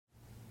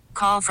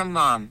call from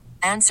mom.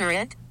 Answer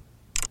it.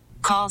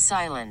 Call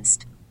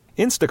silenced.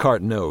 Instacart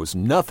knows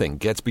nothing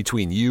gets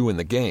between you and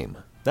the game.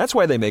 That's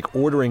why they make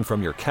ordering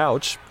from your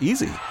couch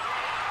easy.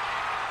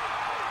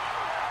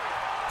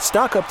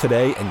 Stock up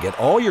today and get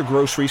all your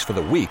groceries for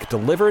the week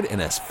delivered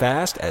in as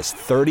fast as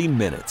 30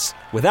 minutes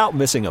without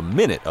missing a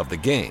minute of the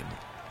game.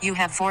 You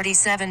have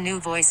 47 new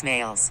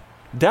voicemails.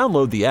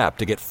 Download the app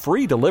to get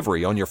free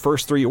delivery on your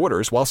first 3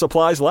 orders while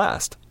supplies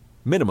last.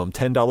 Minimum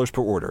 $10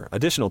 per order.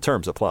 Additional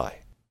terms apply.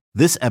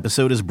 This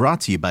episode is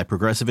brought to you by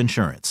Progressive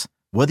Insurance.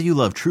 Whether you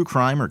love true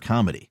crime or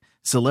comedy,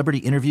 celebrity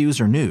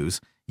interviews or news,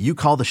 you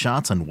call the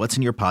shots on what's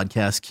in your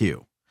podcast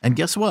queue. And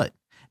guess what?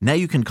 Now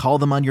you can call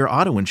them on your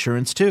auto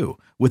insurance too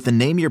with the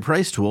Name Your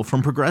Price tool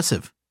from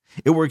Progressive.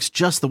 It works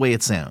just the way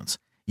it sounds.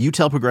 You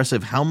tell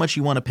Progressive how much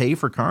you want to pay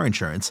for car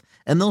insurance,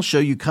 and they'll show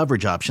you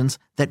coverage options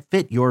that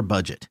fit your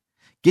budget.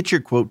 Get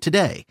your quote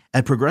today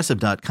at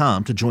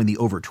Progressive.com to join the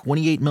over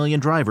 28 million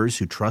drivers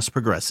who trust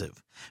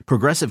Progressive.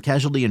 Progressive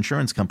Casualty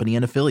Insurance Company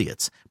and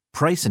Affiliates.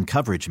 Price and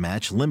coverage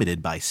match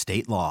limited by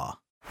state law.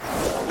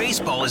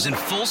 Baseball is in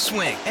full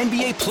swing.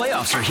 NBA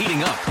playoffs are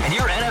heating up, and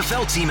your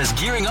NFL team is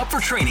gearing up for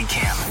training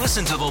camp.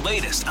 Listen to the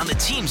latest on the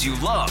teams you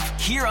love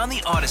here on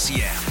the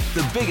Odyssey app.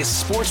 The biggest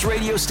sports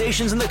radio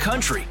stations in the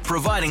country,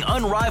 providing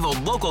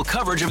unrivaled local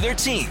coverage of their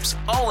teams,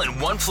 all in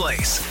one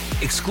place.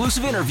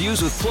 Exclusive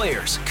interviews with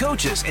players,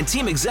 coaches, and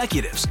team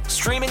executives,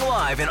 streaming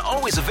live and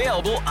always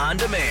available on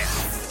demand.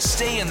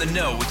 Stay in the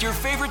know with your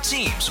favorite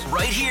teams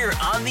right here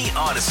on the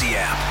Odyssey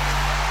app.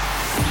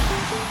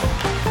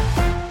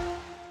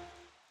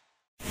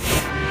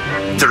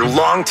 They're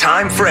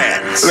longtime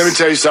friends. Let me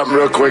tell you something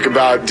real quick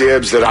about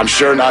Dibs that I'm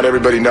sure not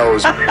everybody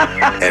knows.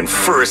 And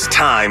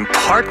first-time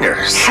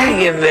partners.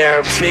 Hang in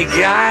there, big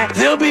guy.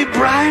 There'll be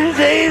brighter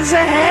days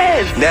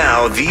ahead.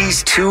 Now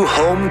these two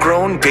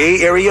homegrown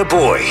Bay Area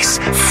boys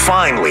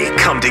finally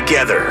come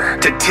together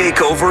to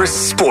take over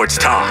sports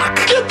talk.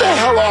 Get the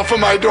hell off of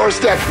my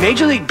doorstep.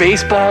 Major League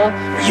Baseball,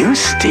 you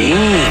stink.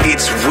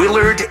 It's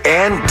Willard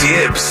and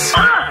Dibs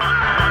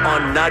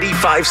on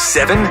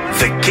 95.7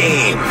 The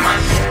Game.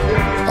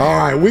 All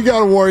right, we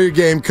got a Warrior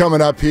game coming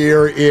up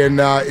here in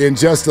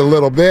just a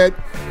little bit,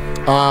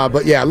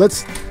 but yeah,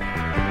 let's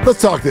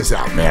talk this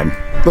out, man.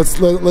 Let's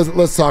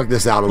talk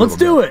this out a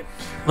little bit.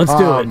 Let's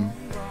do it.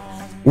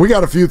 We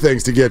got a few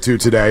things to get to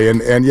today,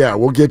 and yeah,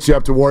 we'll get you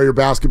up to Warrior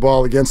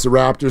basketball against the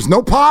Raptors.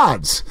 No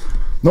pods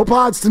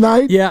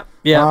tonight. Yeah.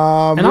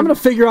 And I'm gonna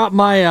figure out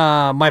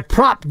my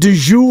prop du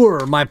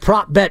jour, my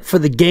prop bet for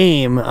the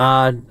game.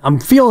 I'm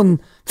feeling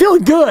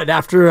good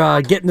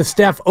after getting the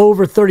Steph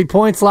over 30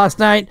 points last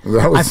night.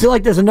 I feel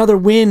like there's another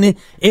win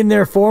in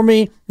there for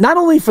me, not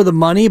only for the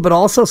money, but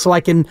also so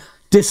I can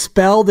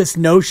dispel this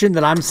notion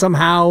that I'm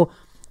somehow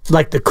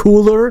like the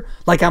cooler,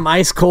 like I'm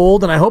ice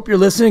cold. And I hope you're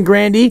listening,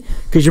 Grandy,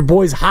 because your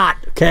boy's hot,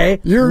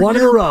 okay? One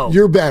in a row.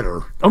 You're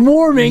better. I'm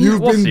warming.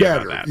 You've been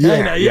better.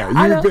 Yeah,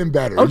 you've been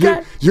better.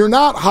 Okay. You're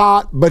not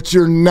hot, but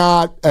you're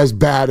not as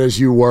bad as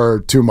you were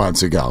 2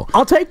 months ago.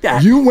 I'll take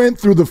that. You went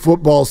through the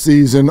football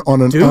season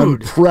on an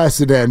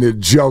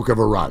unprecedented joke of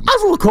a run. I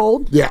was a little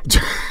cold. Yeah.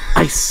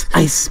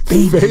 Ice,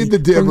 baby. Fade the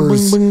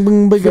Dibbers.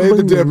 Fade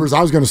the Dibbers.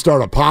 I was going to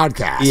start a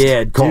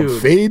podcast called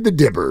Fade the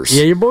Dibbers.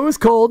 Yeah, your boy was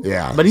cold.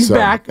 Yeah. But he's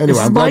back. Anyway,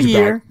 this is my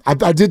year.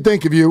 I did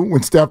think of you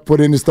when Steph put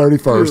in his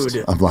 31st.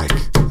 Dude. I'm like,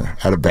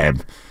 had a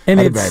babe.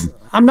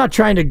 I'm not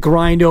trying to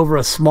grind over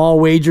a small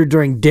wager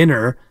during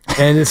dinner,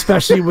 and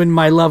especially when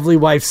my lovely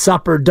wife's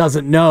supper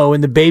doesn't know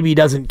and the baby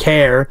doesn't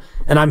care,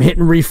 and I'm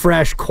hitting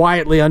refresh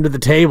quietly under the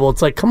table.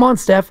 It's like, come on,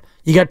 Steph,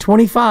 you got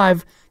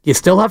 25. You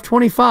still have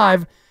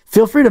 25.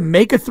 Feel free to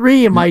make a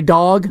three, and my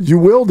dog. You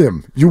willed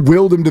him. You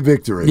willed him to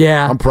victory.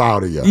 Yeah. I'm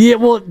proud of you. Yeah,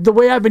 well, the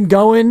way I've been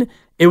going,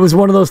 it was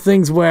one of those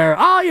things where,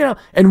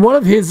 and one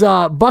of his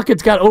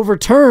buckets got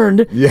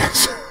overturned.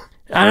 Yes.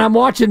 And I'm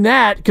watching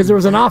that because there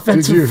was an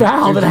offensive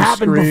foul that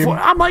happened before.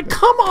 I'm like,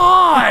 come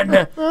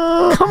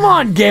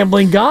on,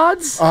 gambling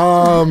gods.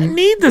 I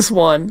need this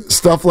one.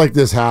 Stuff like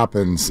this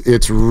happens.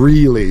 It's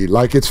really,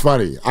 it's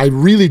funny. I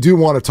really do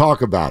want to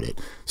talk about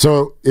it.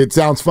 So it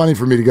sounds funny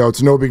for me to go,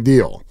 it's no big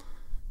deal.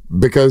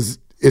 Because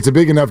it's a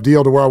big enough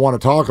deal to where I want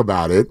to talk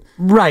about it.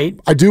 Right.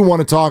 I do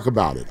want to talk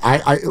about it.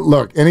 I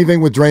look, anything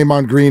with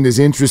Draymond Green is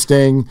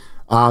interesting.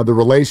 The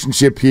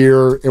relationship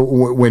here,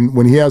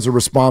 when he has a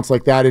response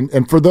like that,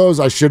 and for those,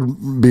 I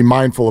should be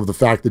mindful of the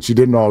fact that you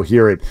didn't all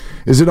hear it.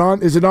 Is it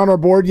on our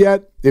board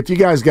yet? If you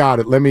guys got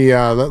it, let me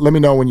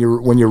know when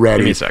you're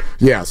ready. Give me a sec.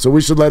 Yeah, so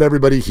we should let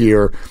everybody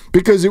hear,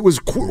 because it was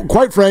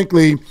quite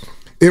frankly,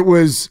 it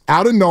was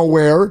out of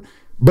nowhere,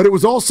 but it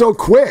was also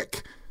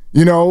quick,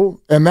 and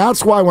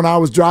that's why when I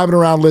was driving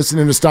around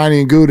listening to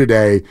Steiny and Goo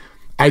today,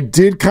 I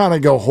did kind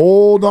of go,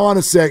 hold on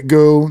a sec,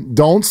 Goo.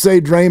 Don't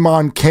say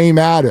Draymond came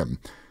at him.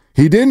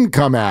 He didn't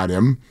come at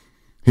him.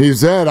 He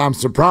said, I'm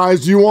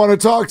surprised you want to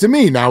talk to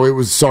me. Now, it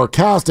was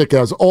sarcastic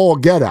as all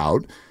get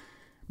out,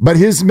 but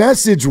his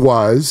message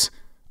was,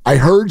 I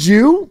heard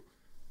you,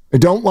 I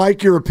don't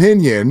like your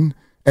opinion,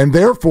 and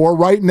therefore,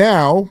 right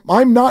now,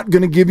 I'm not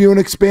going to give you an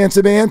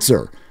expansive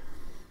answer.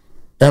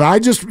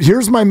 And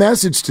here's my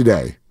message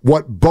today.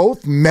 what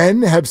both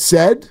men have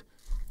said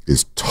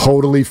is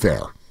totally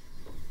fair.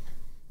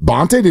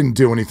 Bonta didn't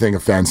do anything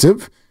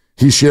offensive.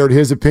 He shared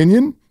his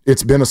opinion.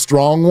 It's been a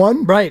strong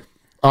one. Right.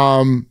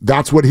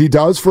 That's what he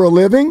does for a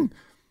living.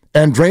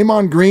 And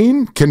Draymond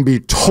Green can be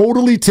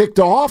totally ticked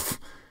off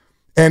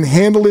and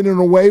handle it in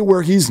a way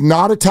where he's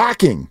not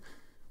attacking,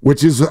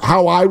 which is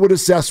how I would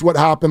assess what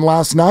happened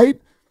last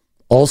night.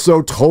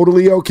 Also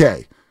totally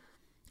okay.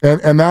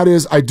 And that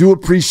is, I do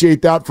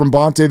appreciate that from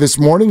Bonta this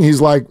morning.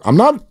 He's like, I'm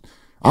not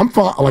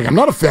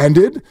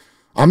offended.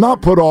 I'm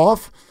not put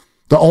off.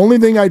 The only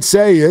thing I'd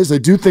say is I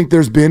do think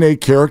there's been a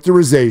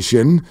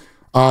characterization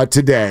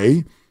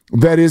today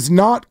that is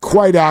not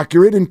quite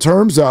accurate in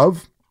terms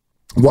of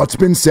what's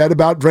been said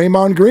about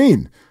Draymond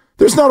Green.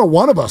 There's not a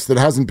one of us that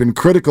hasn't been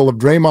critical of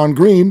Draymond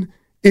Green,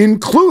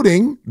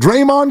 including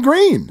Draymond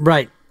Green.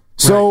 Right.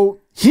 So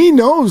he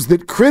knows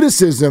that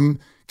criticism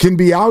can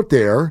be out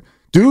there.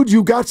 Dude,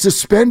 you got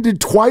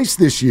suspended twice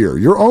this year.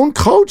 Your own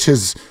coach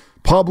has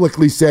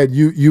publicly said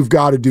you've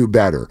got to do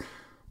better.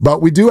 But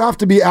we do have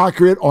to be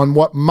accurate on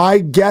what my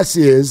guess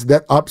is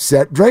that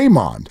upset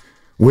Draymond,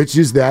 which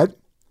is that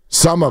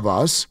some of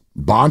us,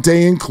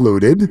 Bonta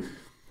included,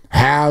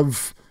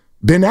 have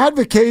been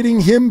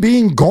advocating him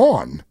being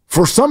gone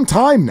for some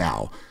time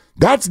now.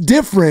 That's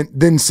different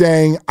than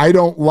saying, I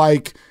don't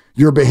like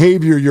your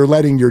behavior, you're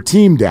letting your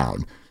team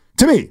down.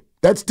 To me,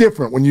 that's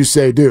different when you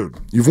say, dude,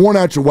 you've worn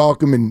out your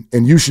welcome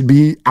and you should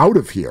be out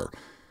of here.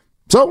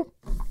 So,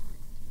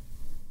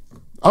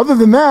 other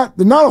than that,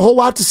 there's not a whole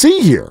lot to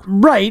see here.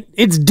 Right.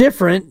 It's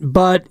different,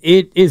 but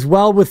it is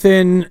well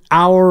within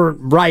our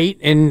right,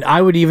 and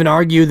I would even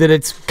argue that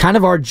it's kind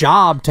of our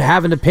job to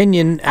have an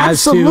opinion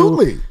as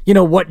to,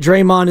 what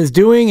Draymond is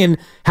doing and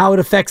how it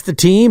affects the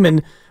team.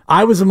 And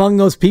I was among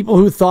those people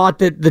who thought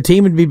that the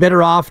team would be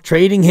better off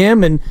trading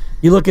him. And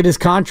you look at his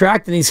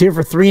contract, and he's here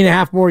for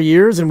 3.5 more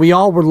years, and we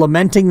all were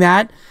lamenting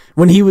that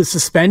when he was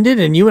suspended.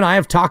 And you and I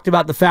have talked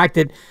about the fact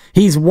that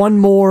he's one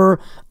more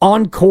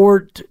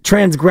on-court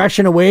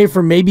transgression away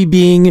from maybe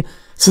being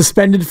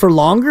suspended for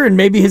longer, and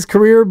maybe his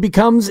career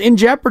becomes in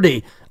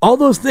jeopardy. All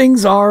those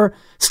things are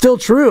still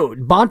true.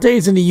 Bonta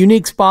is in a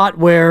unique spot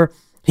where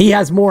he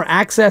has more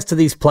access to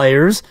these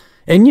players.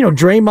 And,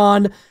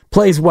 Draymond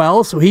plays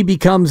well, so he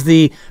becomes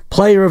the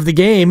player of the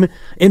game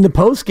in the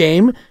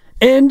postgame.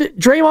 And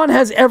Draymond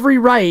has every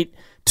right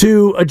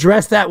to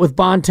address that with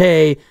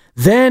Bonta,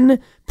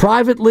 then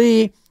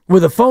privately,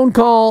 with a phone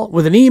call,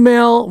 with an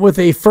email, with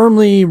a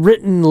firmly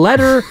written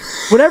letter,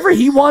 whatever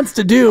he wants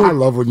to do. I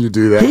love when you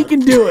do that. He can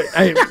do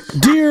it.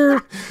 Dear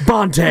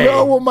Bonta.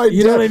 No, well,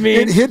 you know what I mean?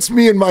 It hits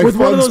me in my with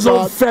fun one of those spot.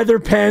 old feather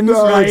pens,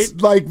 no, right?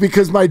 It's like,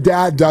 because my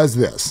dad does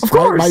this. Of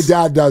course. My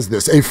dad does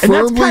this. And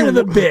that's kind of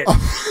the bit.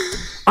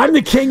 I'm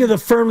the king of the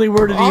firmly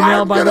worded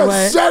email, by the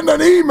way. Send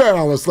an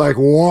email. It's like,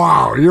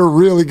 wow, you're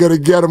really going to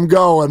get them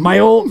going.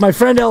 My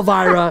friend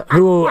Elvira,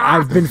 who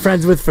I've been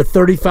friends with for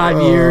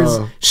 35 years,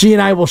 she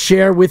and I will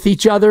share with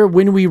each other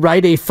when we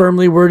write a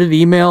firmly worded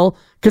email.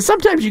 Because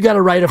sometimes you got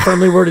to write a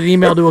firmly worded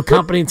email to a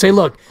company and say,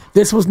 look,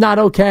 this was not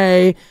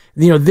okay.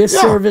 This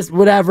service,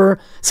 whatever.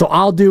 So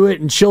I'll do it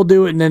and she'll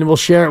do it, and then we'll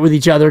share it with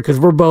each other because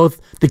we're both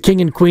the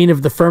king and queen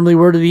of the firmly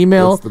worded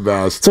email. That's the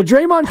best. So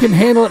Draymond can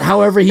handle it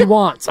however he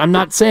wants. I'm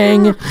not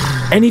saying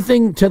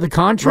anything to the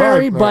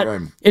contrary,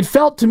 but it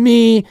felt to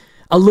me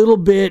a little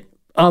bit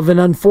of an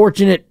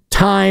unfortunate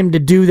time to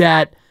do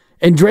that.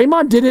 And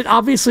Draymond did it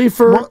obviously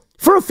for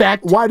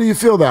effect. Why do you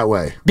feel that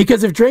way?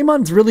 Because if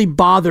Draymond's really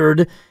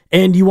bothered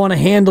and you want to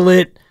handle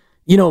it,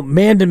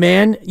 man to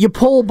man, you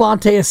pull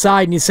Bonta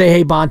aside and you say,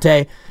 hey,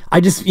 Bonta,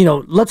 I just,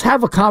 let's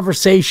have a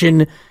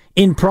conversation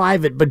in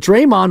private. But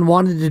Draymond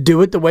wanted to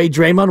do it the way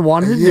Draymond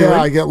wanted to do it.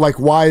 Yeah, I get,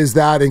 why is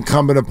that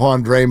incumbent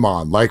upon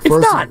Draymond?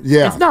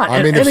 It's not.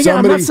 I mean, and again,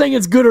 I'm not saying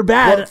it's good or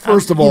bad. Well,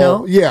 first of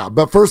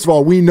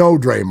all, we know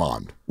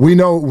Draymond. We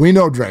know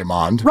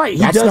Draymond. Right,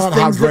 he does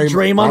things that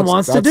Draymond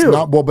wants to do.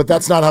 But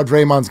that's not how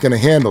Draymond's going to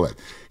handle it.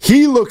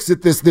 He looks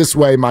at this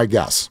way, my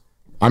guess.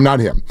 I'm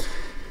not him.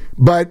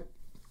 But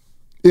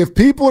if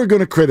people are going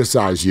to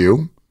criticize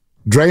you,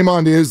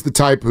 Draymond is the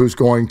type who's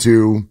going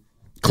to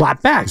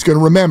clap back. He's going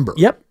to remember.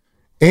 Yep.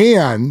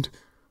 And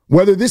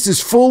whether this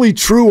is fully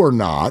true or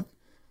not,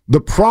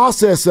 the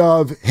process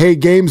of, hey,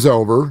 game's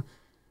over,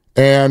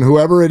 and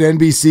whoever at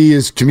NBC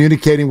is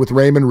communicating with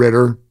Raymond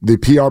Ritter, the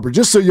PR,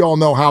 just so you all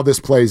know how this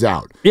plays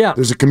out. Yeah.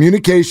 There's a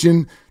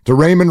communication to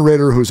Raymond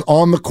Ritter who's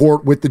on the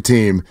court with the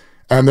team,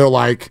 and they're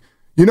like,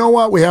 you know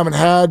what? We haven't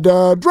had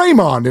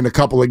Draymond in a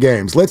couple of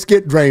games. Let's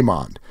get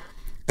Draymond.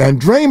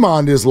 And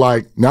Draymond is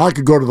like, now I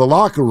could go to the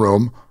locker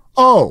room.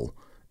 Oh,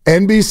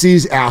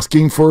 NBC's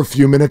asking for a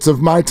few minutes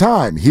of my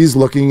time. He's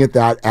looking at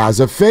that as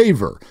a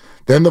favor.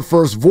 Then the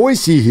first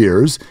voice he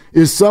hears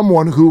is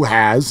someone who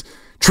has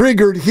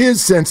triggered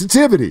his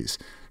sensitivities.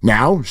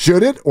 Now,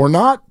 should it or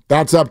not?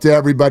 That's up to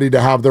everybody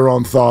to have their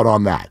own thought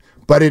on that.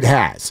 But it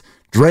has.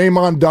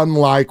 Draymond doesn't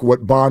like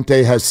what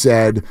Bonta has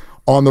said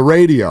on the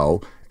radio,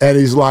 and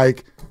he's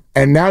like,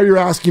 and now you're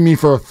asking me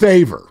for a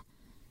favor.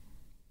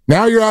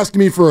 Now you're asking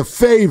me for a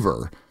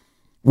favor.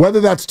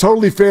 Whether that's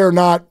totally fair or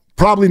not,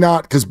 Probably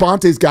not, because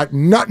Bonta's got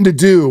nothing to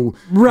do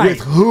with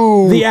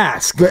who. The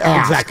ask.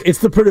 Exactly. It's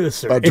the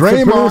producer. But It's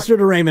the producer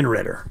to Raymond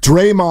Ritter.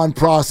 Draymond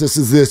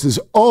processes this as,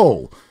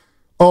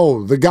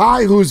 the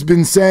guy who's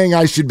been saying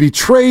I should be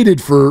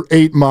traded for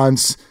 8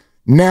 months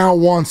now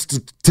wants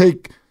to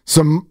take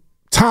some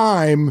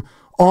time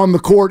on the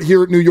court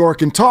here at New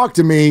York and talk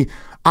to me.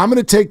 I'm going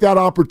to take that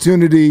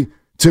opportunity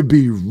to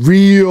be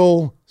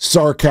real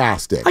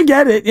sarcastic. I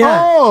get it,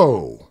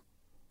 yeah.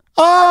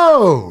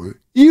 Oh,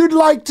 you'd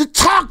like to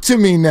talk to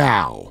me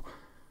now.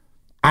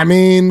 I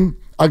mean,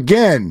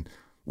 again,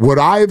 would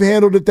I have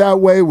handled it that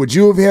way? Would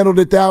you have handled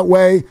it that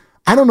way?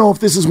 I don't know if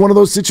this is one of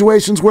those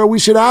situations where we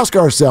should ask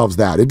ourselves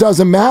that. It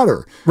doesn't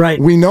matter. Right.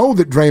 We know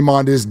that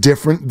Draymond is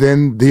different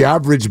than the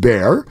average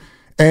Bear.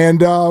 And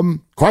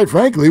quite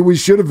frankly, we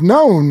should have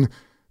known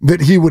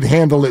that he would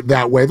handle it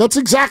that way. That's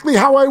exactly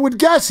how I would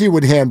guess he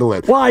would handle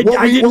it. Well, I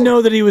didn't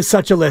know that he was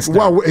such a listener.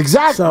 Well,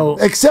 exactly. So,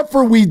 except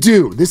for we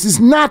do. This is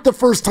not the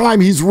first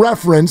time he's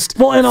referenced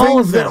and all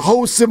of that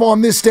hosts on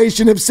this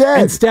station have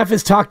said. And Steph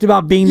has talked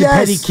about being the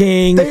petty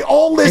king. They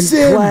all listen.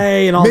 And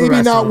Clay and all Maybe the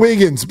rest not of them.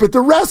 Wiggins, but the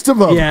rest of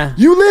them. Yeah.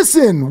 You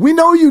listen. We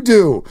know you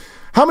do.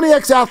 How many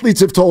ex-athletes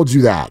have told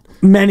you that?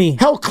 Many.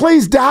 Hell,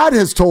 Clay's dad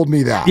has told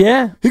me that.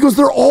 Yeah. He goes,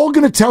 they're all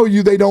going to tell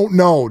you they don't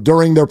know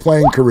during their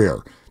playing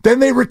career. Then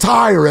they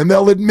retire and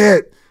they'll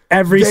admit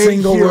every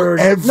single word.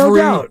 No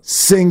doubt.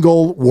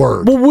 Single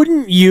word. Well,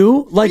 wouldn't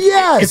you?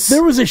 Yes. If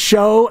there was a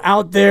show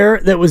out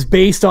there that was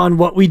based on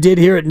what we did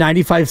here at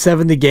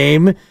 95.7 The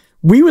Game,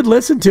 we would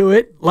listen to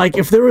it. Like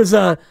if there was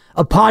a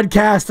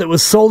podcast that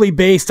was solely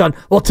based on,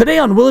 today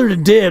on Willard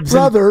and Dibs.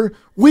 Brother,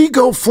 we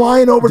go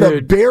flying over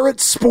to Barrett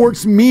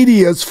Sports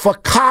Media's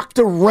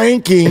Fakakta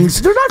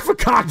rankings. They're not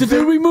Fakakta,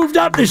 dude. We moved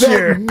up this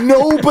year.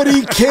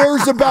 Nobody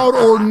cares about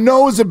or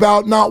knows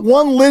about, not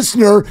one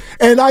listener.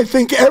 And I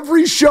think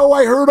every show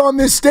I heard on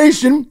this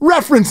station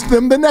referenced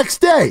them the next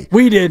day.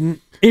 We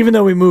didn't. Even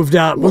though we moved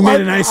up, we made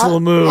a nice little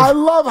move. I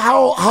love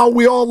how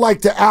we all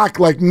like to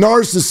act like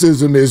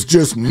narcissism is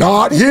just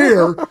not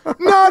here.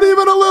 Not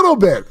even a little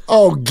bit.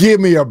 Oh, give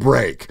me a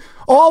break.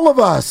 All of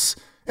us,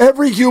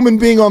 every human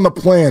being on the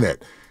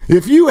planet,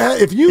 if you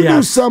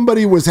knew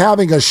somebody was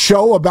having a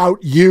show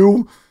about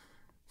you,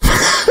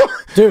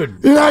 dude,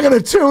 you're not going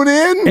to tune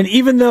in? And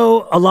even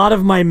though a lot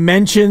of my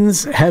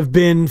mentions have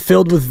been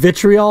filled with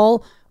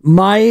vitriol,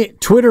 my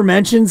Twitter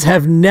mentions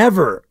have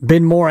never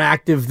been more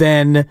active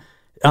than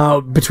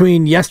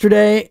between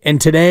yesterday and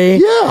today.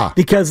 Yeah.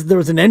 Because there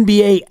was an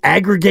NBA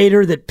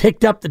aggregator that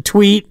picked up the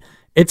tweet.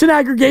 It's an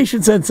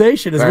aggregation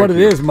sensation is what it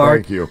is,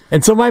 Mark. Thank you.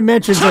 And so my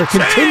mentions are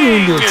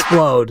continuing to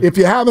explode. If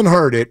you haven't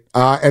heard it,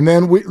 and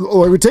then we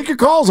take your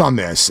calls on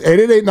this,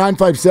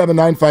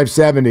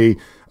 888-957-9570.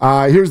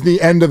 Here's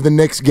the end of the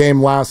Knicks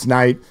game last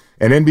night,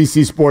 and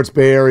NBC Sports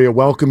Bay Area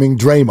welcoming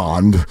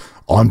Draymond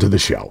onto the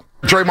show.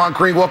 Draymond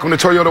Green, welcome to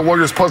Toyota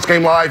Warriors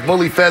Postgame Live.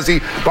 Bully Fezzi,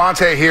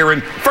 Bonta here.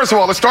 And first of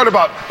all, let's talk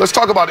about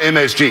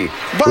MSG.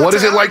 Bonta, what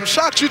is it like? I'm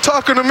shocked you're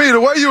talking to me. The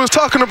way you was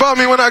talking about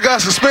me when I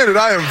got suspended,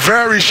 I am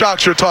very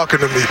shocked you're talking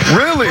to me.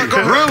 Really?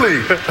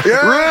 Really?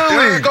 Yeah,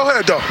 really? Yeah, go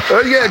ahead, though.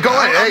 Go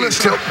ahead.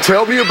 Hey,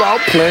 tell me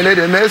about Planet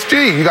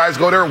MSG. You guys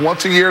go there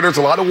once a year. There's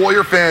a lot of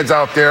Warrior fans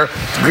out there.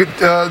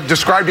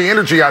 Describe the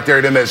energy out there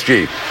at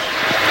MSG.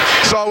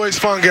 It's always a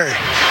fun game.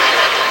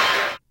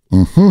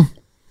 Mm-hmm.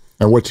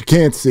 And what you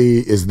can't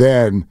see is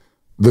then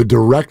the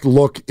direct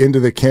look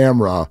into the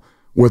camera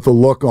with the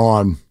look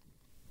on,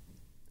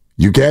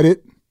 you get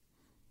it?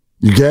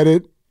 You get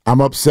it?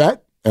 I'm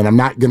upset, and I'm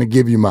not going to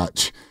give you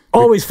much.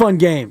 Always fun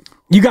game.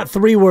 You got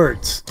 3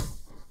 words.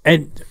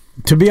 And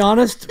to be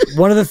honest,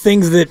 one of the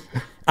things that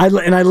I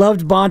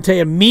loved Bonta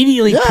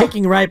immediately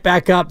picking right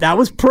back up. That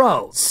was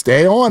pro.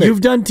 Stay on it.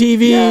 You've done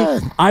TV. Yeah.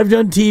 I've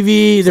done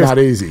TV. It's not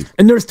easy.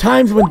 And there's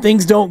times when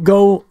things don't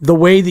go the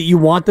way that you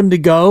want them to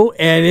go,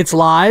 and it's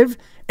live,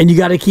 and you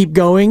got to keep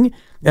going.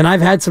 And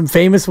I've had some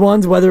famous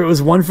ones, whether it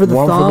was one for the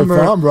thumb,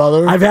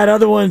 brother. I've had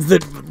other ones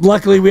that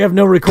luckily we have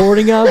no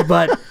recording of,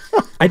 but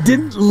I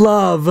didn't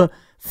love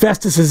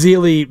Festus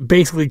Ezeli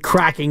basically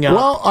cracking up.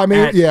 Well, I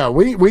mean,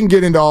 we can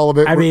get into all of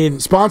it. We're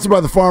sponsored by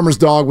the Farmer's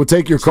Dog. We'll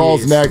take your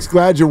calls next.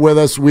 Glad you're with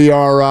us.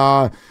 We're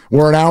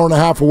an hour and a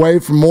half away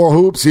from more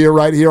hoops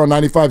right here on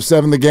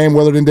 95.7 The Game,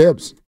 Willard and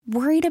Dibs.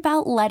 Worried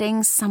about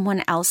letting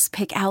someone else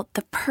pick out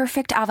the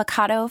perfect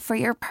avocado for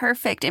your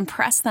perfect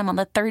impress them on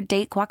the third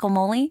date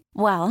guacamole?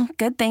 Well,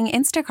 good thing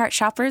Instacart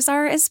shoppers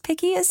are as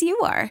picky as you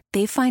are.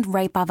 They find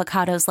ripe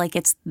avocados like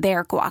it's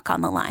their guac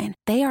on the line.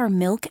 They are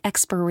milk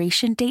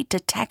expiration date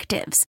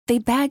detectives. They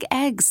bag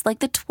eggs like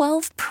the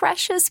 12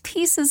 precious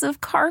pieces of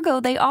cargo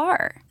they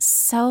are.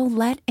 So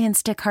let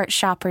Instacart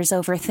shoppers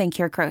overthink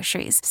your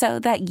groceries so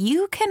that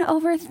you can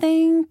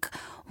overthink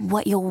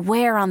what you'll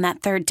wear on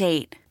that third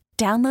date.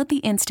 Download the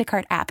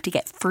Instacart app to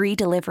get free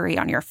delivery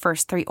on your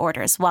first 3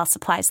 orders while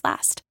supplies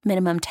last.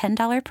 Minimum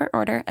 $10 per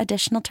order.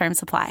 Additional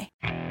terms apply.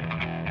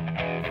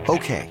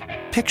 Okay,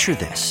 picture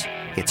this.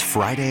 It's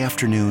Friday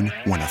afternoon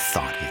when a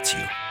thought hits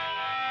you.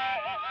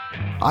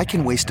 I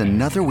can waste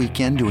another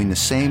weekend doing the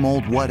same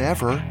old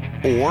whatever,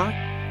 or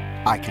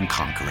I can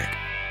conquer it.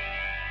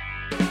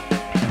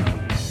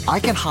 I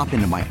can hop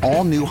into my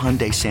all-new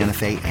Hyundai Santa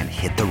Fe and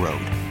hit the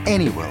road.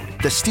 Any road.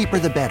 The steeper,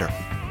 the better.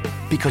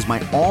 Because my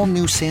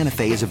all-new Santa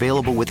Fe is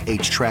available with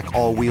H-Track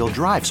all-wheel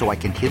drive, so I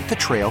can hit the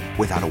trail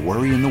without a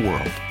worry in the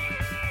world.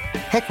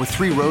 Heck, with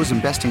 3 rows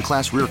and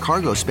best-in-class rear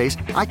cargo space,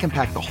 I can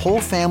pack the whole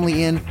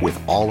family in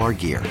with all our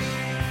gear.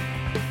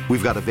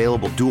 We've got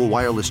available dual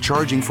wireless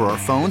charging for our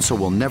phones, so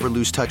we'll never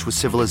lose touch with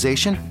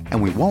civilization,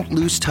 and we won't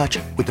lose touch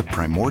with the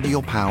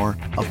primordial power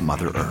of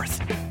Mother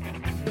Earth.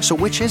 So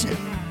which is it?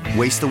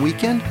 Waste the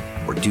weekend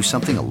or do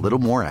something a little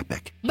more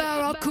epic?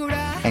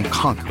 And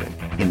conquer it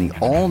in the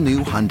all-new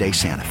Hyundai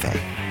Santa Fe.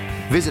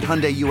 Visit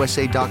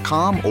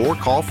HyundaiUSA.com or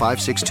call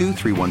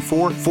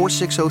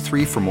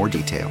 562-314-4603 for more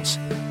details.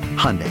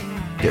 Hyundai,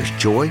 there's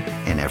joy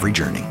in every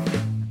journey.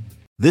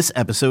 This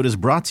episode is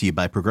brought to you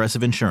by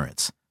Progressive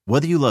Insurance.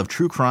 Whether you love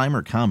true crime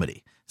or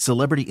comedy,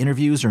 celebrity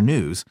interviews or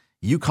news,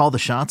 you call the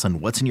shots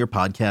on what's in your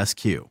podcast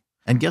queue.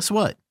 And guess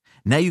what?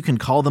 Now you can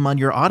call them on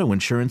your auto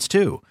insurance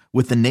too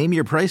with the Name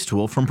Your Price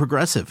tool from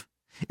Progressive.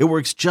 It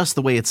works just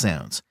the way it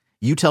sounds.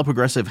 You tell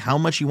Progressive how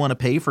much you want to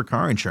pay for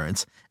car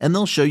insurance, and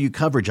they'll show you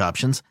coverage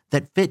options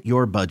that fit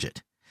your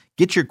budget.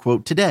 Get your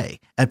quote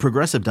today at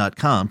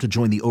Progressive.com to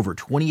join the over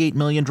 28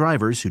 million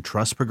drivers who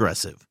trust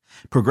Progressive.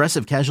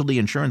 Progressive Casualty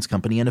Insurance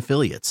Company and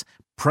Affiliates.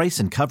 Price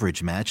and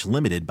coverage match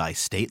limited by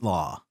state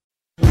law.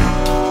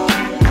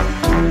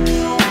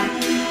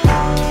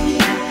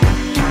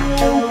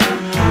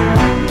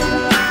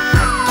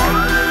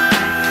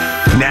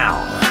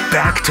 Now,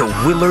 back to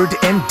Willard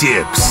and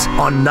Dibs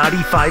on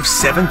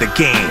 95.7 The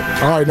Game.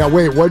 All right, now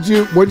wait, what'd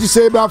you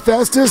say about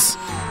Festus?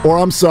 Or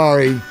I'm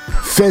sorry,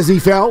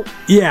 Fezzy Fell?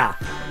 Yeah.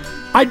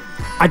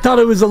 I thought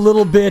it was a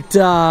little bit,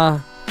 I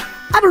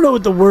don't know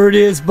what the word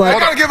is, but... I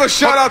gotta give a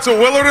shout out to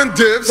Willard and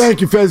Dibs. Thank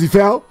you, Fezzy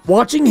Fell.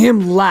 Watching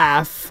him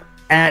laugh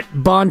at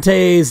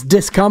Bonta's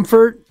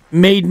discomfort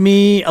made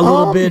me a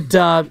little bit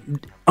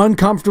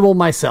uncomfortable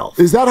myself.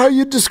 Is that how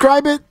you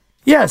describe it?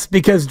 Yes,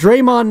 because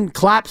Draymond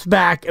claps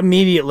back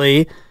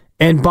immediately,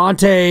 and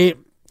Bonta,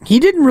 he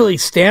didn't really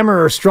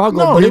stammer or struggle,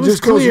 but it was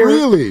clear.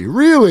 Goes,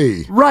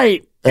 really?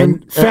 Right,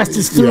 and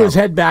Festus threw his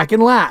head back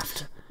and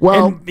laughed.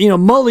 Well, and,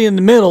 Mully in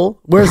the middle,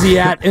 where's he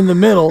at in the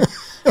middle?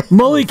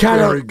 Mully kind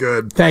of... Very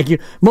good. Thank you.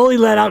 Mully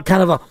let out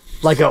kind of a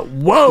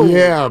whoa.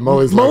 Yeah,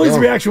 Mully's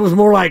reaction was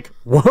more like,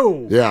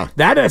 whoa. Yeah.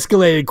 That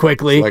escalated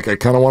quickly. It's like, I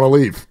kind of want to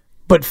leave.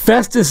 But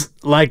Festus,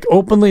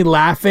 openly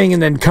laughing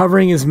and then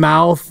covering his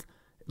mouth.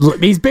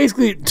 He's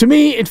basically, to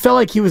me, it felt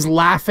like he was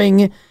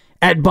laughing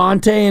at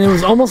Bonta, and it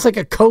was almost like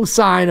a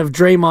cosign of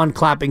Draymond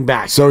clapping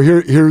back. So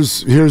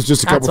here's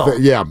just a couple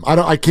things. Yeah,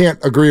 I can't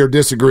agree or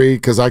disagree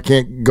because I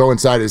can't go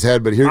inside his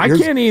head. But I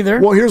can't either.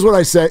 Well, here's what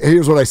I say.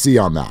 Here's what I see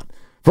on that.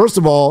 First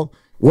of all,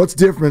 what's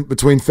different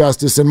between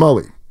Festus and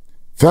Mully?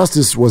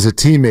 Festus was a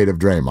teammate of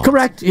Draymond.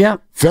 Correct. Yeah.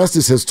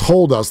 Festus has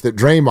told us that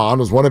Draymond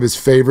was one of his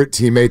favorite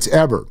teammates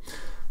ever.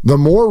 The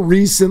more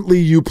recently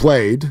you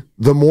played,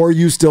 the more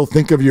you still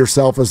think of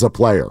yourself as a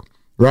player,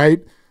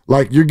 right?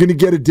 Like, you're going to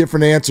get a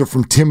different answer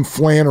from Tim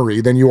Flannery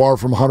than you are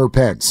from Hunter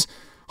Pence.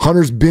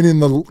 Hunter's been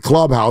in the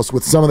clubhouse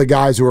with some of the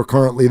guys who are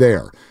currently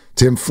there.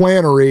 Tim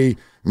Flannery,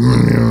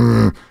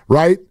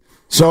 right?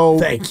 So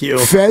thank you.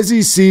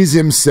 Fezzy sees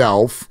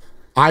himself,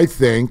 I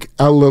think,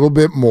 a little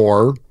bit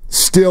more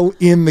still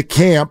in the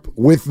camp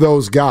with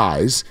those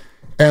guys.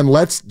 And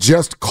let's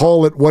just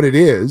call it what it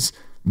is.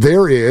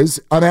 There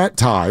is, and at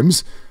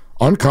times,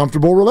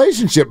 uncomfortable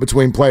relationship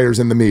between players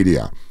and the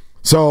media.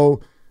 So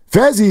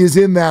Fezzy is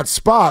in that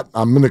spot.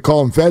 I'm going to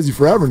call him Fezzy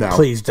forever now.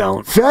 Please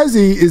don't.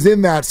 Fezzy is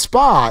in that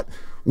spot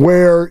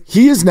where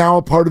he is now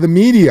a part of the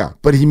media,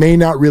 but he may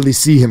not really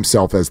see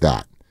himself as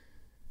that.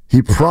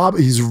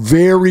 He's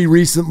very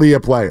recently a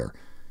player.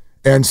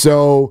 And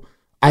so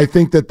I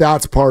think that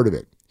that's part of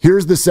it.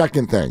 Here's the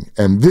second thing,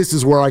 and this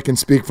is where I can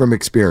speak from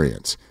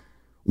experience.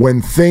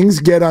 When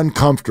things get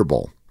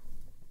uncomfortable,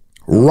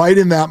 right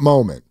in that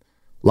moment,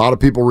 a lot of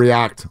people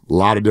react a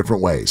lot of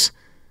different ways.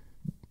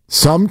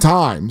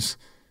 Sometimes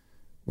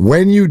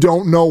when you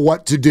don't know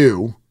what to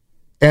do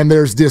and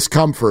there's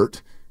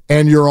discomfort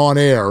and you're on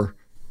air,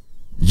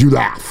 you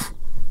laugh.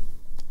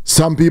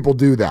 Some people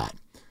do that.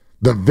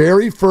 The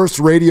very first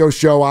radio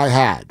show I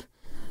had,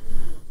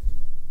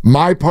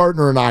 my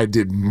partner and I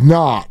did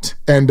not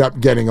end up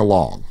getting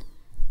along.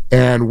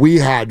 And we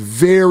had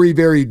very,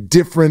 very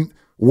different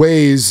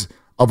ways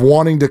of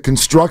wanting to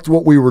construct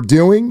what we were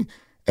doing.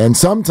 And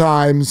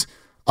sometimes,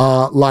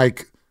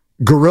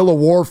 guerrilla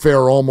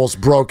warfare almost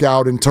broke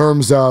out in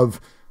terms of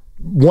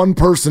one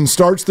person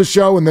starts the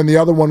show and then the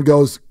other one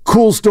goes,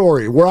 cool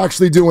story, we're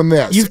actually doing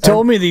this. You've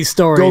told me these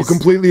stories. Go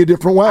completely a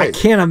different way. I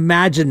can't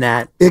imagine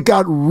that. It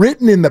got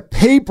written in the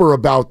paper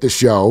about the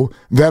show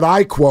that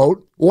I,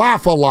 quote,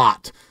 laugh a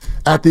lot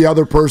at the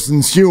other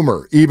person's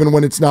humor, even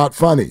when it's not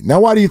funny. Now,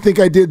 why do you think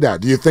I did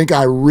that? Do you think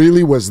I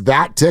really was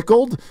that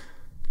tickled?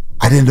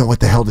 I didn't know what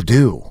the hell to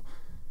do.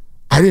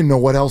 I didn't know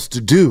what else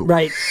to do.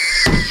 Right.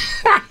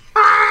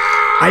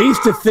 I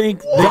used to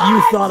think that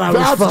you thought I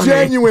was funny. That's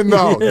genuine,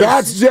 though. Yes.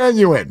 That's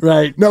genuine.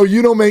 Right. No,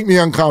 you don't make me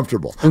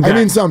uncomfortable. Okay. I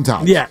mean,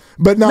 sometimes. Yeah.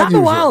 But not in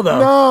a while, though.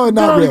 No,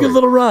 not really. A good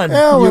little run.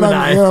 Yeah,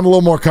 I'm a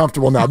little more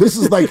comfortable now. This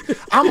is like,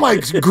 I'm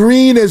like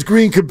green as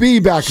green could be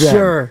back then.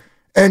 Sure.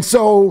 And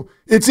so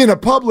it's in a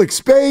public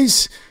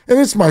space, and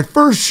it's my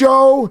first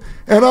show,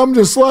 and I'm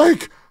just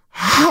like,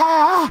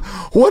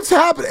 what's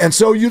happening? And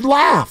so you'd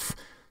laugh.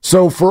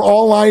 So for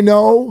all I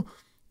know,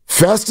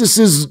 Festus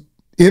is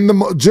in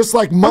the, just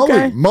like Mully.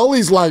 Okay.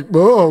 Mully's like,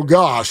 oh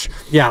gosh.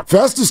 Yeah.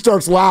 Festus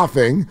starts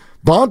laughing.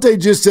 Bonta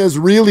just says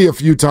really a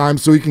few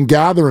times so he can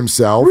gather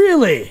himself.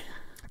 Really?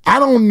 I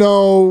don't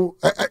know.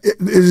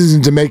 It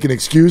isn't to make an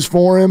excuse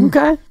for him.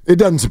 Okay. It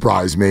doesn't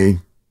surprise me.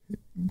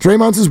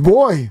 Draymond's his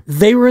boy.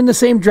 They were in the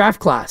same draft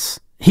class.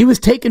 He was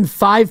taken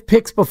 5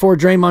 picks before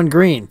Draymond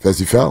Green. As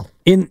he fell.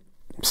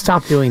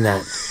 Stop doing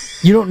that.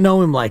 You don't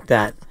know him like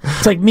that.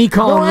 It's like me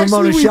calling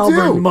Ramona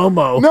Shelburne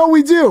Momo. No,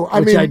 we do. I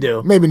mean, I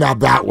do. Maybe not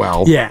that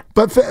well. Yeah.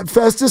 But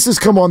Festus has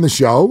come on the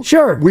show.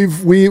 Sure.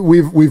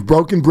 We've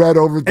broken bread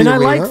over at the arena I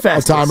like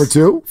Festus. A time or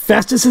two.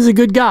 Festus is a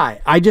good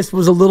guy. I just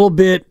was a little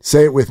bit...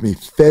 Say it with me.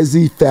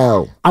 Fezzy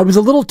fell. I was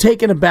a little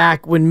taken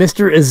aback when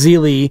Mr.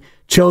 Azili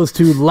chose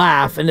to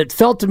laugh, and it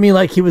felt to me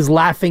like he was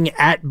laughing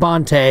at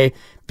Bonta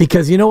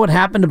because you know what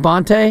happened to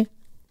Bonta?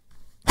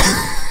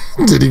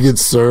 Did he get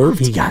served?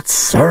 He got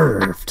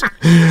served.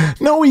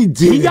 No, he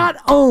didn't. He got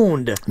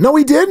owned. No,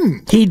 he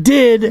didn't. He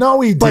did. No,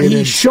 he didn't. But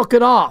he shook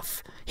it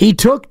off. He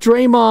took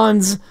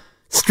Draymond's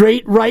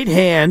straight right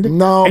hand,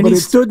 and he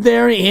stood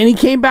there, and he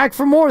came back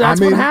for more. That's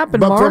what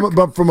happened, Mark.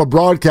 But from a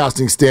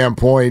broadcasting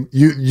standpoint,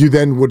 you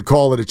then would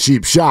call it a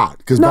cheap shot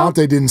because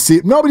Bonta didn't see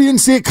it. Nobody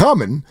didn't see it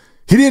coming.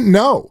 He didn't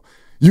know.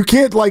 You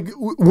can't, like,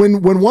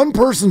 when one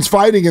person's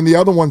fighting and the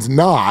other one's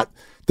not,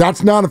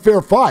 that's not a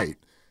fair fight.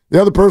 The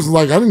other person's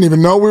like, I didn't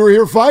even know we were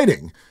here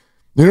fighting.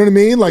 You know what I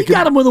mean? Like, he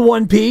got him with a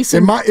one piece.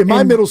 In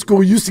my middle school,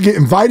 we used to get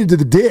invited to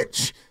the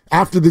ditch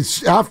after the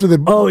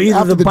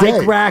either the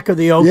bike rack or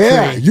the oak tree.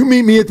 Yeah, you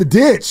meet me at the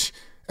ditch,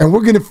 and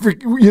we're gonna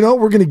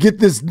get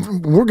this.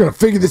 We're gonna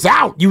figure this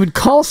out. You would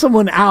call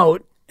someone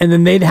out, and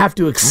then they'd have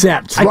to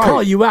accept. I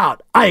call you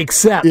out. I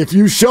accept. If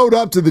you showed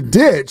up to the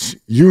ditch,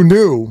 you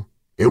knew.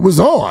 It was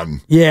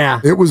on. Yeah.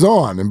 It was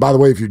on. And by the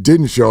way, if you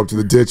didn't show up to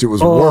the ditch, it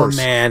was worse.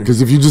 Oh, man.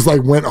 Because if you just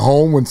like went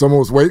home when someone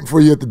was waiting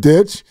for you at the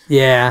ditch,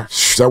 that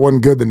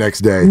wasn't good the next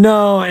day.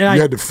 No. And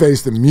you had to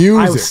face the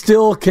music.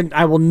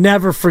 I will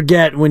never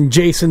forget when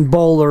Jason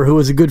Bowler, who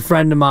was a good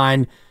friend of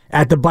mine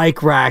at the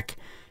bike rack,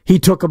 he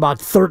took about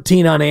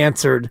 13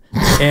 unanswered.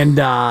 And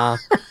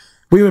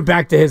we went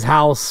back to his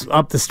house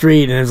up the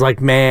street, and it was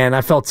like, man,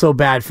 I felt so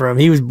bad for him.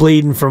 He was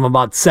bleeding from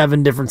about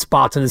 7 different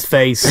spots in his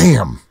face.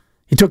 Damn.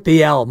 He took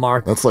the L,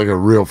 Mark. That's like a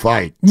real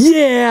fight.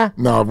 Yeah.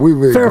 No,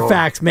 we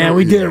Fairfax, man.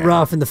 We did it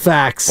rough in the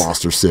facts.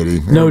 Foster City.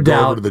 No doubt.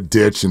 Go over to the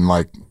ditch and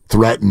like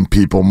threaten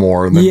people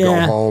more and then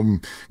go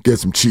home, get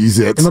some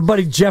Cheez-Its. And my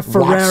buddy Jeff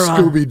Ferreira. Watch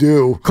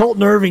Scooby-Doo.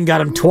 Colton Irving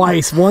got him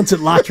twice, once at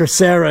La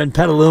Tercera in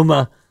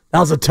Petaluma. That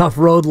was a tough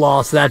road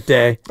loss that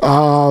day.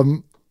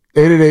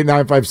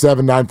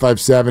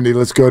 888-957-9570.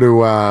 Let's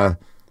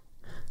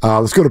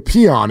go to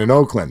Peon in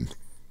Oakland.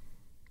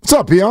 What's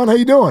up, Peon? How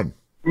you doing?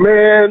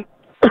 Man,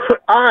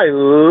 I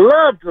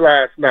loved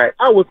last night.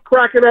 I was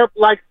cracking up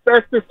like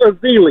Festus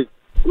Azili.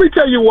 Let me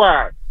tell you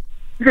why.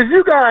 Because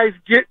you guys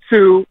get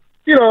to,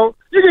 you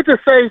get to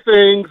say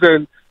things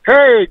and,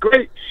 hey,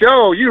 great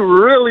show. You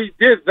really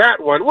did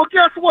that one. Well,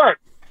 guess what?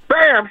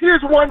 Bam,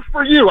 here's one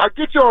for you. I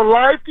get you on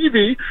live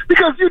TV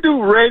because you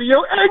do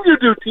radio and you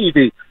do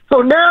TV.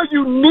 So now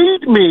you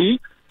need me.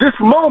 This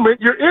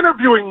moment, you're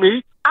interviewing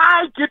me.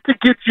 I get to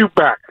get you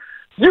back.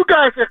 You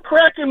guys are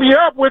cracking me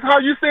up with how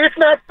you say it's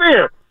not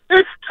fair.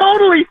 It's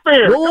totally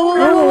fair.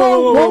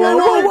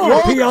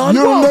 Whoa. Peon.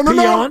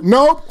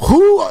 No.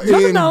 Who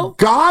in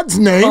God's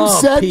name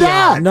said Peon.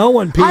 that? No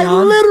one, Peon. I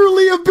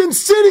literally have been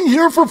sitting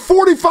here for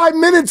 45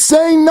 minutes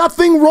saying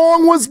nothing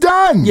wrong was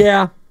done.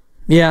 Yeah.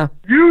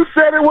 You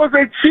said it was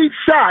a cheap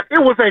shot. It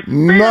was a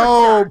fair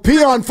shot.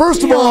 Peon,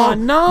 first of all,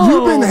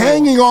 you've been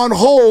hanging on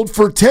hold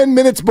for 10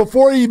 minutes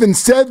before he even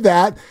said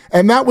that,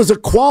 and that was a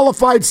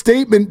qualified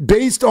statement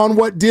based on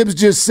what Dibs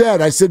just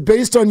said. I said,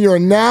 based on your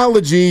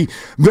analogy,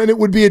 then it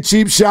would be a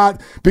cheap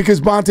shot because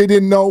Bonta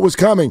didn't know it was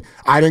coming.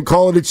 I didn't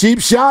call it a cheap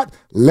shot.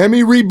 Let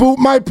me reboot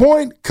my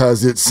point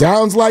because it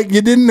sounds like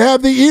you didn't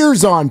have the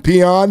ears on,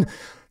 Peon.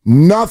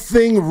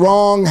 Nothing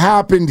wrong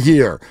happened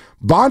here.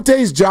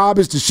 Bonta's job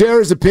is to share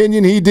his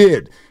opinion. He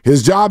did.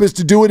 His job is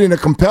to do it in a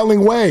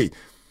compelling way.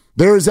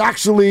 There is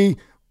actually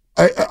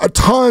a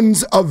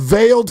tons of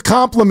veiled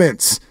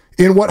compliments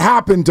in what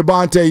happened to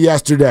Bonta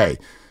yesterday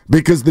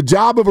because the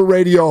job of a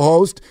radio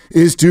host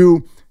is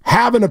to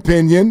have an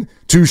opinion,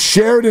 to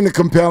share it in a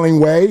compelling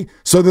way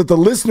so that the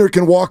listener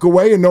can walk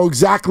away and know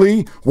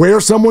exactly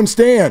where someone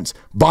stands.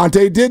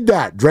 Bonta did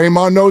that.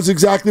 Draymond knows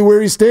exactly where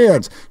he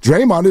stands.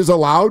 Draymond is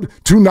allowed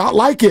to not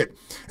like it.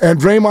 And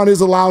Draymond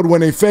is allowed,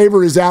 when a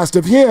favor is asked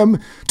of him,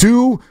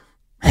 to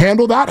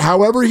handle that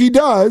however he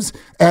does.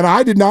 And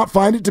I did not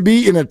find it to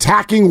be an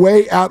attacking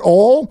way at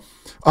all.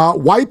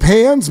 wipe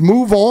hands,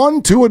 move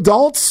on to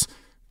adults.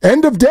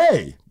 End of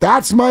day.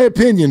 That's my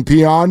opinion,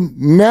 Peon.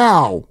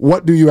 Now,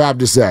 what do you have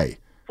to say?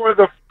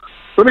 Let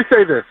me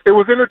say this. It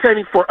was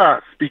entertaining for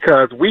us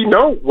because we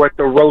know what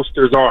the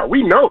roasters are.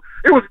 We know.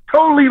 It was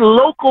totally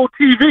local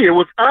TV. It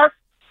was us.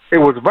 It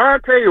was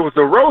Vontae. It was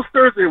the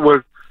roasters. It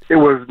was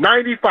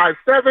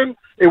 95.7.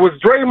 It was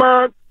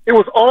Draymond. It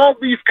was all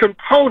these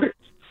components.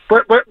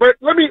 But let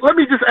me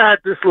just add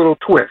this little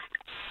twist.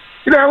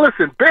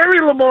 Listen, Barry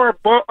Lamar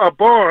Bond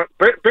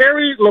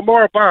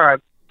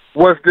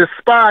was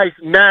despised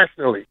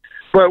nationally,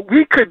 but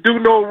we could do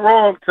no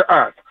wrong to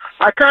us.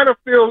 I kind of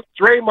feel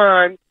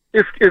Draymond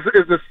is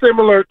a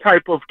similar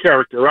type of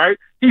character, right?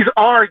 He's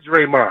our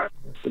Draymond.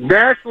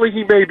 Nationally,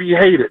 he may be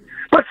hated,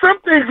 but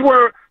some things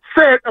were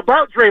said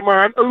about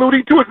Draymond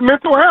alluding to his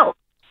mental health.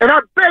 And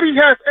I bet he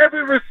has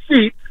every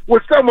receipt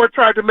where someone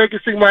tried to make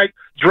it seem like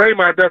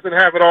Draymond doesn't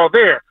have it all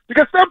there.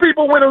 Because some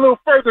people went a little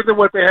further than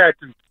what they had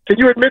to. Can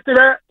you admit to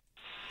that?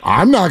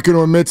 I'm not going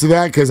to admit to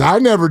that because I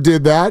never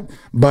did that.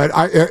 But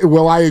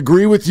I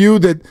agree with you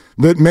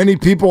that many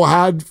people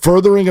had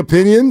furthering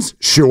opinions.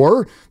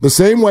 Sure. The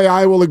same way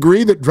I will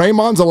agree that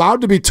Draymond's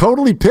allowed to be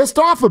totally pissed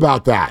off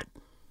about that.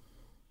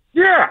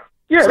 Yeah.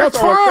 So that's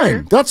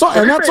fine. That's all,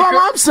 and that's all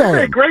I'm saying.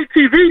 It made great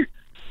TV.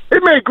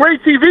 It made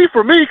great TV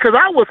for me because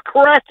I was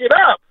cracking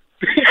up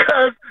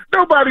because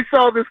nobody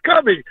saw this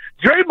coming.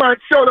 Draymond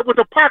showed up with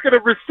a pocket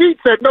of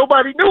receipts that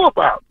nobody knew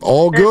about.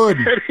 All good.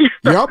 And he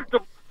started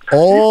to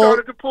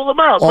pull them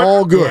out.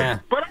 All good. Yeah.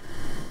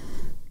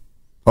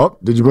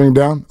 Did you bring him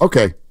down?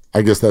 Okay.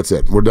 I guess that's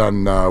it. We're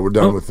done. We're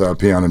done with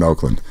Peon in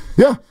Oakland.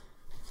 Yeah.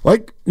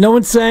 No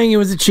one's saying it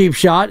was a cheap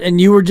shot,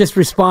 and you were just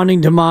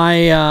responding to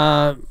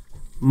my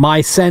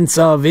my sense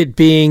of it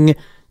being,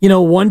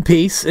 one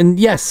piece. And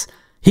yes,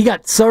 he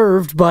got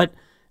served, but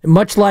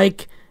much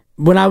like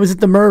when I was at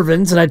the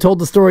Mervyns, and I told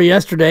the story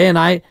yesterday, and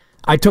I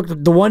took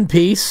the one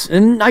piece,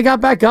 and I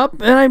got back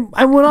up, and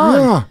I went on.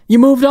 Yeah. You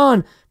moved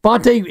on.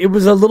 Bonta, it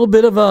was a little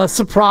bit of a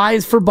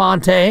surprise for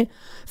Bonta.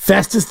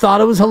 Festus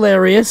thought it was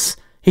hilarious.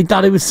 He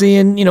thought he was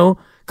seeing,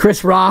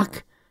 Chris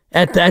Rock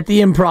at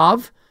the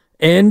Improv,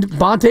 and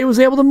Bonta was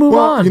able to move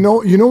on.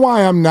 You know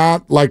why I'm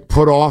not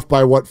put off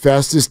by what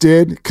Festus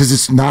did? Because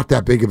it's not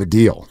that big of a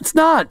deal. It's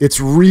not. It's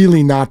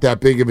really not that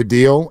big of a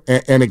deal.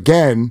 And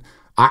again,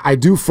 I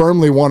do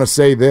firmly want to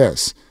say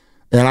this,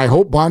 and I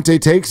hope Bonta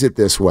takes it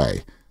this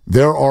way.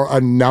 There are a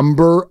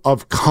number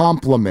of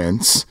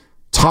compliments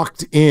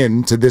tucked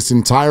into this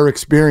entire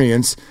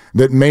experience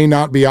that may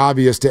not be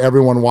obvious to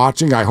everyone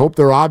watching. I hope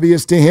they're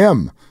obvious to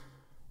him.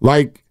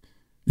 Like,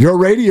 your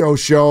radio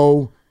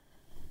show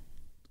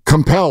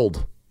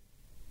compelled.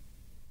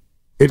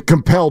 It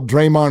compelled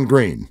Draymond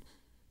Green.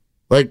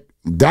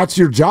 That's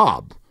your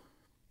job.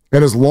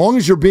 And as long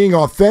as you're being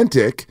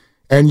authentic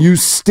and you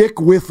stick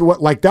with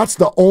that's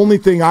the only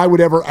thing I would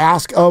ever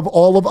ask of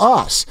all of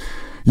us.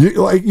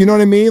 You know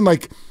what I mean?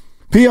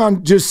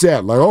 Peon just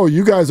said,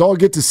 you guys all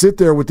get to sit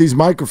there with these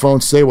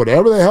microphones, say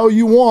whatever the hell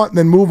you want, and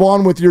then move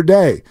on with your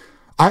day.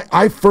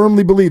 I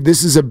firmly believe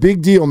this is a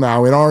big deal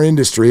now in our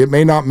industry. It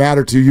may not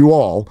matter to you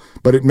all,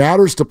 but it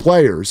matters to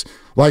players.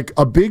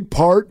 A big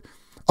part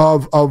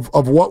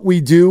of what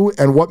we do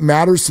and what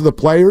matters to the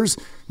players,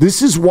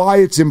 this is why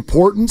it's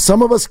important.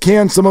 Some of us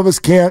can, some of us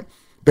can't,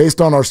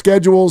 based on our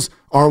schedules,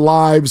 our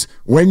lives,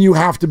 when you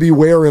have to be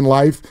where in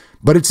life.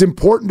 But it's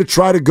important to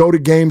try to go to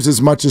games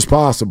as much as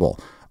possible.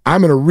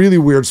 I'm in a really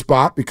weird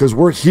spot because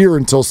we're here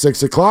until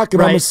 6 o'clock,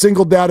 and right. I'm a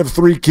single dad of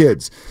 3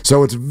 kids.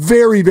 So it's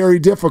very, very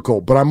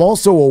difficult, but I'm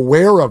also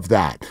aware of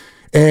that.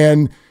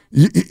 And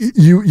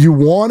you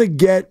want to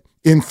get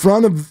in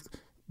front of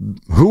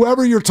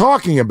whoever you're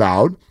talking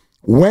about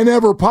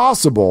whenever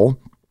possible,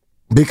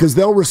 because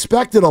they'll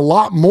respect it a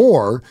lot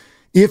more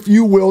if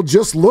you will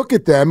just look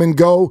at them and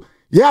go,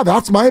 yeah,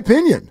 that's my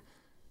opinion.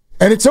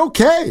 And it's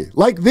okay.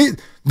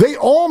 They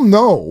all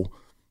know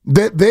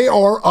that they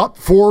are up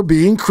for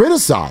being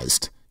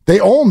criticized. They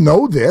all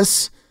know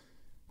this.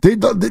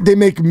 They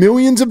make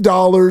millions of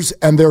dollars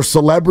and they're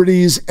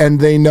celebrities,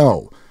 and they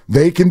know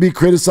they can be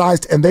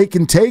criticized and they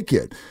can take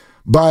it.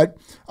 But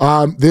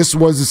this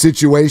was a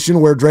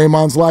situation where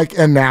Draymond's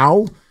and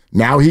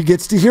now he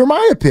gets to hear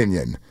my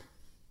opinion.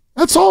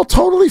 That's all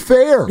totally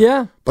fair.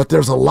 Yeah. But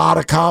there's a lot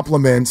of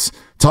compliments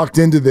tucked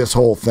into this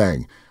whole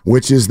thing,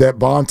 which is that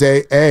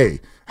Bonta,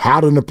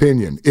 had an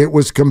opinion. It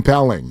was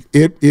compelling.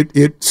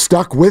 It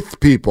stuck with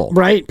people.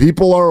 Right.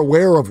 People are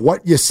aware of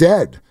what you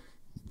said.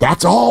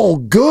 That's all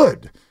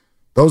good.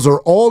 Those are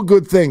all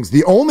good things.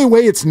 The only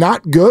way it's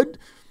not good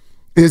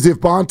is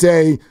if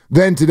Bonta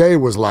then today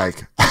was I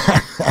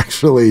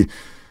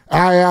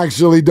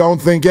actually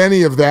don't think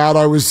any of that.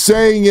 I was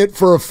saying it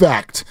for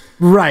effect.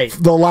 Right.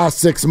 The last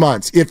 6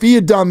 months. If he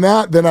had done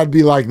that, then I'd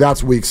be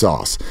that's weak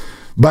sauce.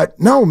 But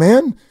no,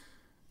 man.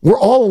 We're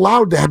all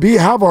allowed to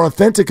have our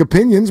authentic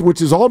opinions,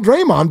 which is all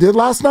Draymond did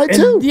last night,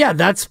 too. Yeah,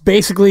 that's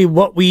basically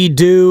what we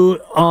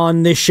do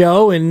on this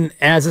show and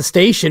as a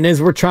station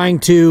is we're trying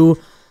to,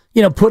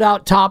 put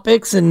out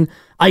topics. And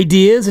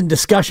ideas and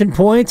discussion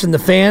points, and the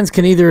fans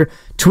can either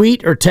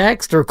tweet or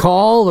text or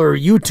call or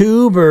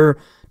YouTube or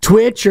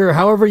Twitch or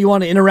however you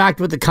want to interact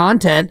with the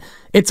content.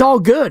 It's all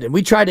good, and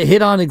we try to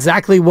hit on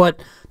exactly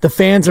what the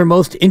fans are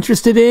most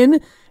interested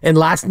in. And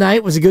last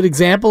night was a good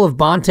example of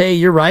Bonta,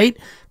 you're right,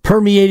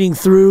 permeating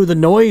through the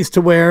noise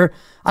to where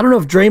I don't know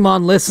if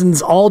Draymond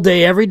listens all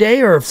day, every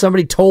day, or if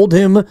somebody told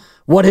him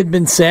what had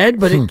been said,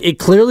 but it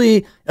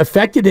clearly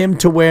affected him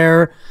to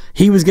where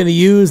he was going to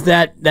use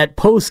that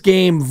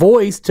post-game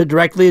voice to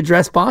directly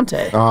address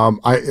Bonta.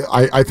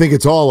 I think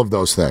it's all of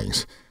those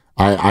things.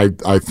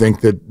 I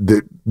think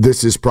that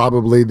this is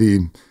probably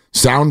the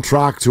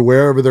soundtrack to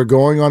wherever they're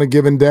going on a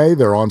given day.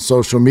 They're on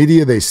social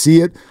media. They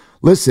see it.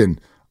 Listen,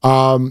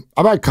 I've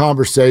had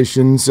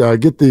conversations.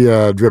 Get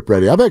the drip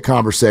ready. I've had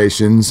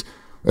conversations,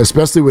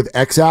 especially with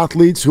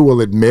ex-athletes who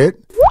will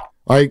admit,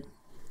 like,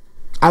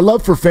 I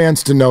love for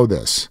fans to know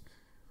this.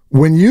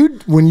 When you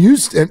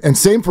and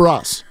same for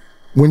us,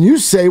 when you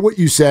say what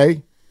you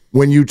say,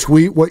 when you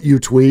tweet what you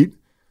tweet,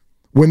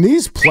 when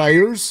these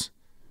players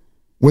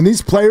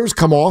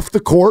come off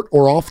the court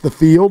or off the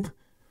field,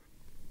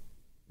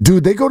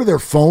 dude, they go to their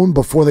phone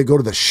before they go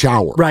to the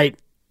shower. Right.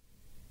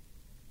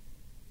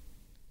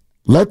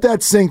 Let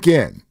that sink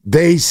in.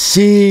 They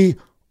see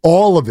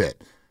all of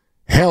it.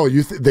 Hell,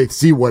 they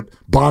see what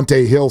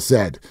Bonta Hill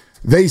said.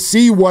 They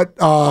see what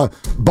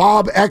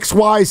Bob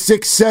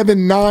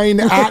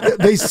XY679,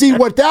 they see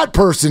what that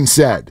person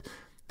said.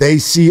 They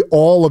see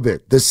all of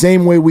it the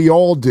same way we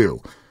all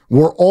do.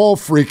 We're all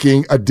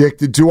freaking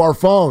addicted to our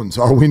phones,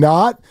 are we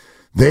not?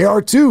 They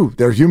are too.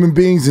 They're human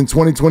beings in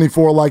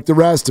 2024 like the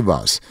rest of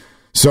us.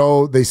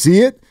 So they see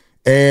it,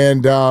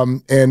 and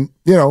you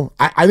know,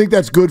 I think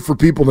that's good for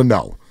people to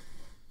know.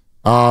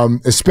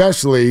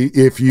 Especially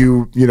if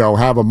you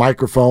have a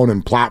microphone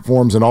and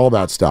platforms and all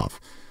that stuff.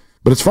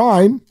 But it's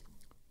fine.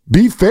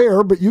 Be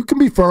fair, but you can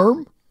be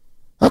firm.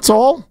 That's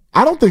all.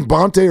 I don't think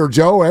Bonta or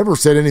Joe ever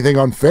said anything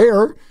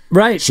unfair.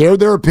 Right. Shared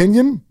their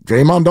opinion.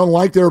 Draymond don't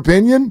like their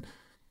opinion.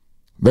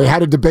 They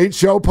had a debate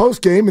show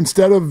post-game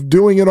instead of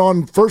doing it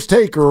on First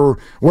Take or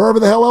wherever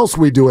the hell else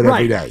we do it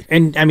every day.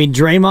 And, I mean,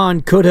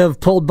 Draymond could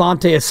have pulled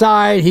Bonta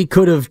aside. He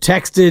could have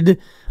texted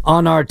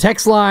on our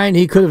text line.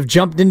 He could have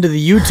jumped into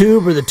the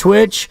YouTube or the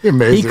Twitch.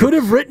 Amazing. He could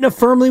have written a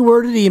firmly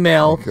worded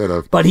email,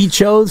 but he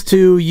chose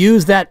to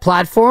use that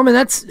platform, and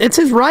it's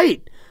his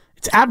right.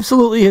 It's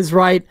absolutely his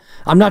right.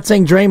 I'm not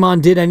saying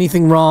Draymond did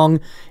anything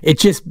wrong.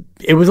 It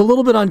was a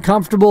little bit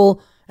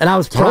uncomfortable, and I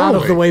was proud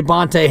of the way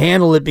Bonta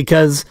handled it,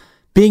 because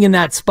being in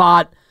that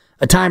spot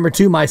a time or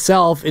two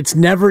myself, it's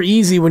never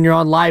easy when you're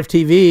on live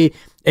TV,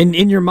 and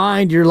in your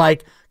mind, you're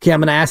like, okay, I'm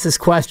going to ask this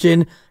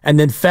question, and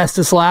then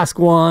Festus will ask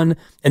one,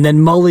 and then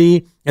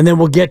Mully, and then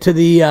we'll get to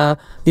the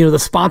the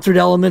sponsored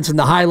elements and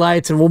the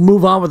highlights, and we'll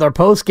move on with our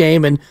post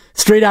game. And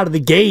straight out of the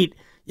gate,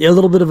 a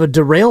little bit of a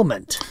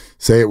derailment.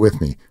 Say it with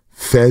me,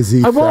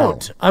 Fezzy fell.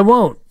 I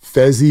won't.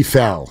 Fezzy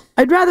fell.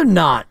 I'd rather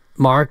not,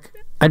 Mark.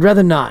 I'd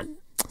rather not.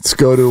 Let's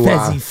go to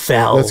Fezzy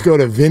fell. Let's go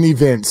to Vinny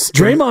Vince.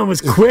 Draymond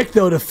was quick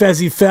though to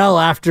Fezzy fell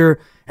after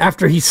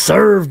he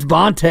served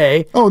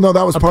Bonta. Oh no,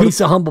 that was a piece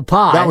of humble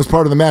pie. That was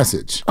part of the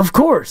message. Of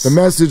course. The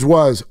message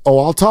was,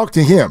 I'll talk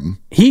to him.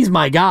 He's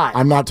my guy.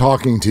 I'm not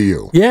talking to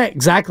you. Yeah,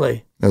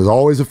 exactly. It was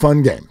always a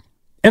fun game.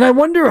 And I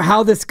wonder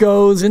how this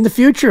goes in the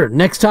future.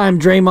 Next time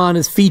Draymond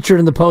is featured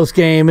in the post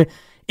game,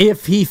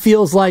 if he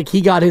feels like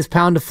he got his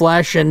pound of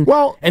flesh and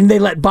they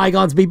let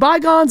bygones be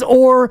bygones,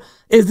 or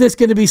is this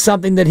going to be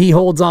something that he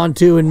holds on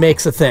to and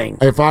makes a thing?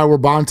 If I were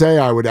Bonta,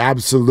 I would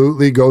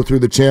absolutely go through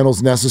the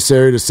channels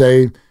necessary to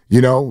say,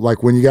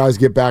 like when you guys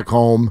get back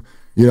home,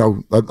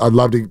 I'd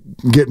love to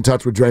get in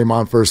touch with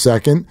Draymond for a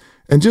second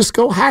and just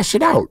go hash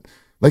it out.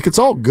 Like, it's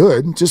all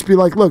good. Just be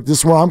like, look, this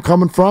is where I'm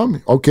coming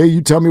from. Okay,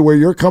 you tell me where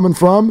you're coming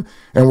from,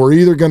 and we're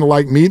either going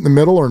to meet in the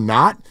middle or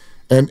not.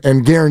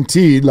 And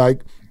guaranteed,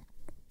 like,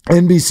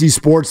 NBC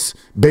Sports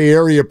Bay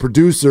Area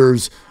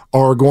producers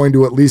are going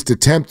to at least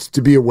attempt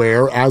to be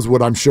aware, as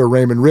would I'm sure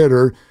Raymond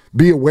Ritter,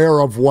 be aware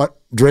of what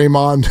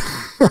Draymond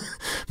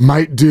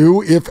might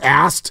do if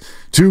asked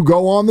to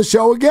go on the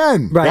show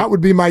again. Right. That would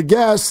be my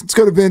guess. Let's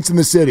go to Vince in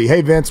the city.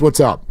 Hey, Vince, what's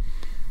up?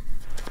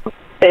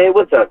 Hey,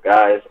 what's up,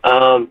 guys?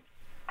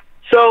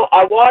 So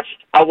I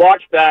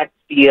watched back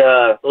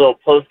the little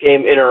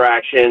post-game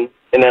interaction,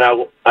 and then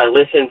I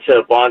listened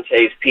to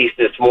Bonta's piece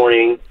this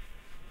morning.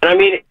 And I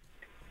mean,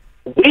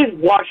 we've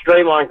watched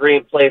Draymond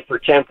Green play for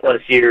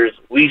 10-plus years.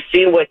 We've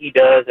seen what he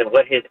does and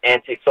what his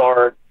antics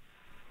are.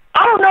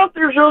 I don't know if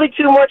there's really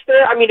too much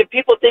there. I mean, if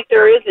people think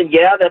there is, then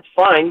yeah, that's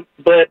fine.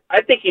 But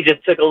I think he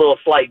just took a little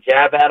slight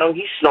jab at him.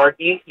 He's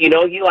snarky,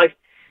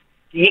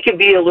 he can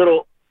be a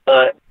little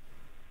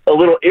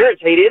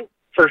irritated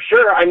for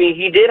sure. I mean,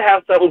 he did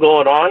have something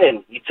going on,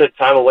 and he took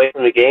time away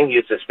from the game. He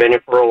was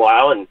suspended for a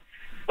while, and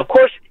of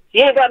course,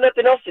 he ain't got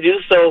nothing else to do.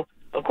 So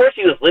of course,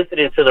 he was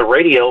listening to the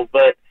radio.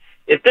 But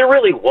if there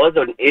really was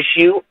an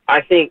issue,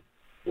 I think,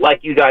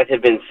 like you guys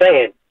have been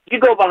saying, you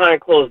go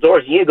behind closed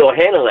doors and you go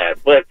handle that.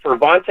 But for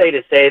Bonta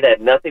to say that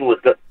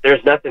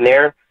there's nothing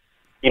there,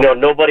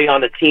 nobody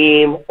on the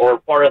team or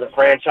part of the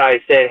franchise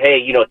said, hey,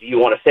 do you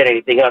want to set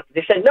anything up?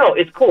 They said, no,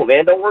 it's cool,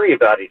 man. Don't worry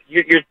about it.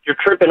 You're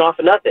tripping off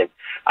of nothing.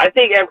 I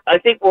think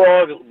we're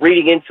all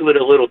reading into it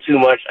a little too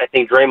much. I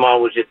think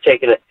Draymond was just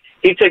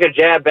he took a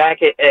jab back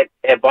at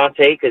Bonta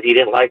because he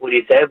didn't like what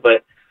he said,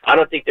 but I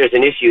don't think there's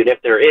an issue. And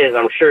if there is,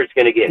 I'm sure it's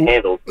going to get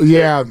handled.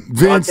 Yeah,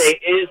 Vince.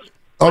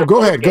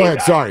 Go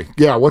ahead. Sorry.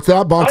 Yeah, what's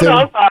that, Bonta?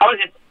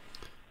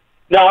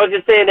 I was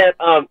just saying that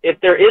if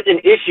there is an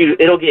issue,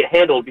 it'll get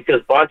handled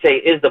because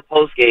Bonta is the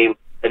post-game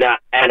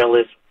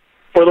analyst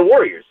for the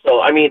Warriors.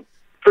 So, I mean,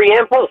 pre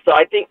and post. So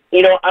I think,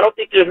 I don't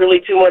think there's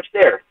really too much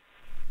there.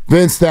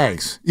 Vince,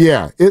 thanks.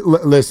 Yeah,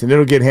 listen,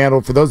 it'll get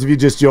handled. For those of you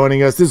just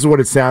joining us, this is what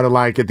it sounded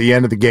like at the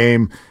end of the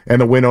game and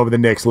the win over the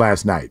Knicks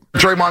last night.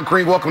 Draymond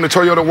Green, welcome to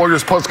Toyota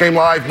Warriors Postgame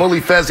Live. Bully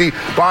Fezzi,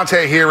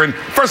 Bonta here. And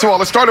first of all,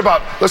 let's talk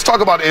about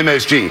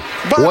MSG.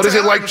 Bonta, what is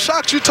it like? I'm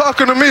shocked you're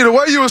talking to me. The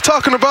way you was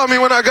talking about me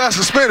when I got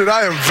suspended,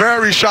 I am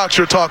very shocked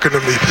you're talking to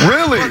me.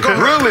 Really?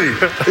 Really?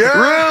 Yeah?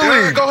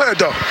 Really? Yeah, go ahead,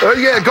 though. Go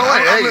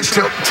ahead.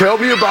 Hey, tell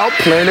me about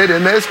Planet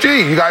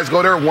MSG. You guys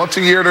go there once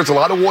a year. There's a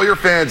lot of Warrior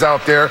fans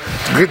out there.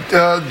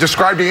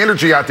 Describe the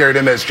energy out there at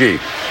MSG.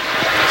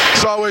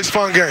 It's always a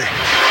fun game.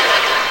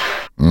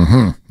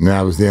 Mm-hmm.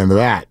 That was the end of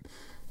that.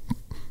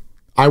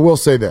 I will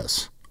say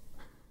this.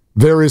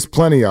 There is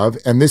plenty of,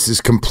 and this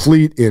is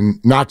complete in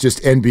not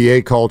just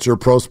NBA culture,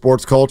 pro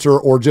sports culture,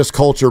 or just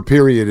culture,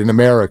 period, in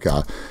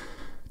America.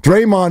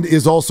 Draymond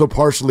is also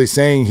partially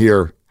saying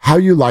here, how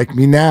you like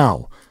me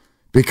now?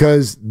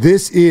 Because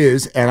this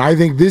is, and I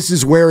think this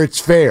is where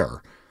it's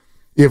fair.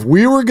 If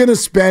we were going to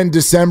spend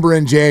December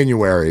and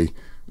January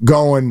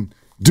going,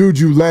 dude,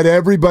 you let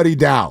everybody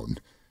down.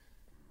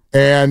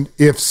 And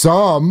if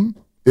some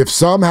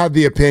had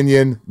the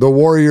opinion the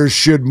Warriors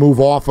should move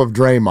off of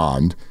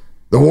Draymond,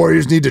 the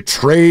Warriors need to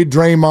trade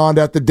Draymond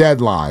at the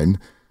deadline,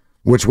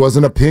 which was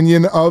an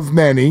opinion of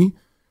many,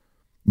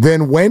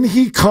 then when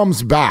he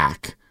comes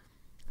back,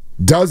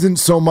 doesn't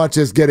so much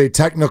as get a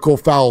technical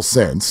foul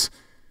since.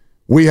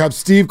 We have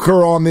Steve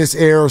Kerr on this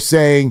air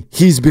saying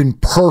he's been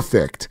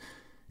perfect,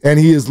 and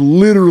he has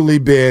literally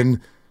been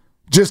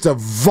just a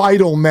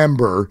vital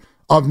member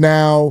of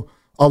now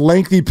a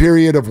lengthy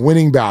period of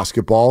winning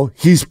basketball.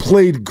 He's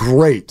played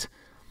great.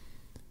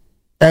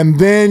 And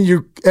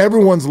then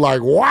everyone's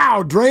like,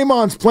 wow,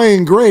 Draymond's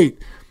playing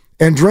great.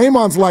 And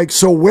Draymond's like,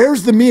 so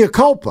where's the mea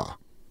culpa?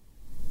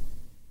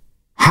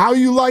 How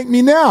you like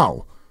me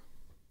now?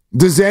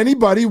 Does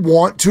anybody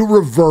want to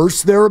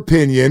reverse their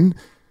opinion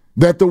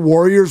that the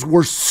Warriors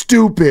were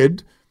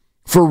stupid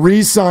for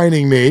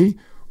re-signing me,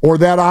 or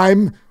that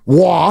I'm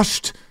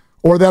washed,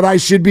 or that I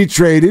should be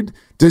traded?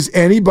 Does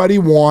anybody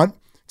want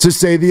to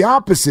say the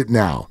opposite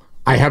now?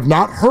 I have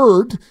not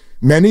heard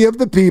many of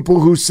the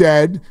people who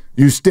said,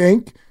 you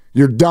stink,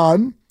 you're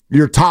done,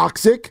 you're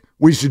toxic,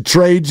 we should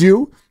trade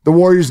you, the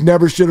Warriors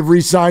never should have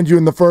re-signed you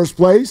in the first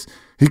place.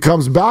 He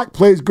comes back,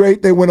 plays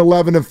great, they win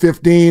 11 of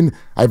 15.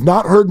 I've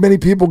not heard many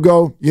people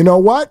go, you know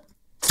what?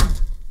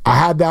 I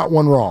had that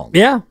one wrong.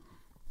 Yeah.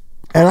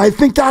 And I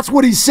think that's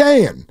what he's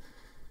saying.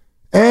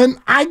 And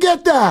I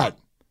get that.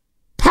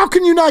 How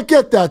can you not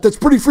get that? That's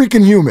pretty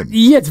freaking human.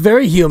 Yeah, it's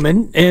very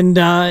human. And,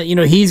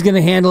 he's going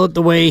to handle it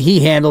the way he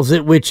handles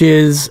it, which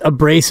is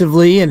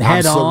abrasively and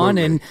head on.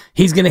 And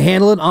he's going to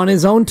handle it on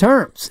his own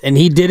terms. And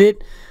he did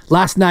it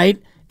last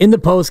night in the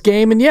post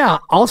game. And, yeah,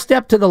 I'll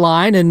step to the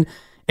line and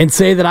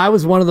say that I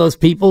was one of those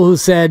people who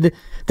said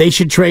they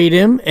should trade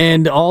him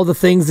and all the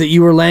things that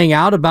you were laying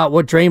out about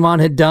what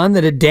Draymond had done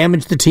that had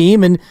damaged the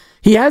team. And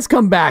he has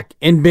come back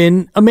and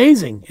been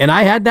amazing. And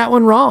I had that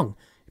one wrong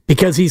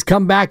because he's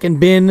come back and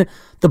been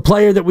the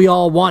player that we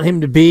all want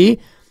him to be.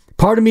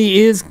 Part of me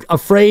is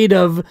afraid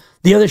of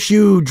the other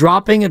shoe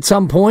dropping at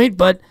some point,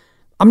 but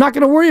I'm not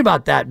going to worry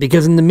about that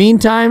because in the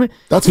meantime,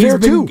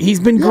 he's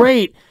been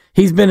great.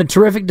 He's been a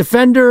terrific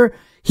defender.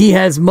 He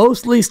has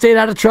mostly stayed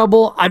out of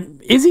trouble.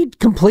 Is he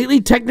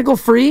completely technical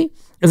free?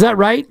 Is that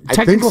right?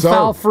 Technical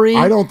foul free?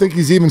 I don't think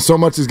he's even so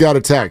much as got a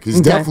tech. He's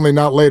definitely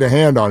not laid a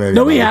hand on anybody.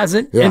 No, he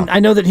hasn't. Yeah. And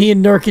I know that he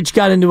and Nurkic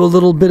got into a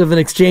little bit of an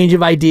exchange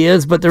of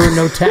ideas, but there were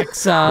no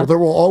techs. Well, there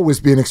will always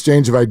be an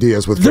exchange of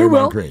ideas with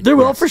Draymond Green. There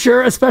will, for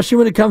sure, especially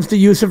when it comes to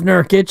use of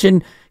Nurkic.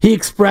 And he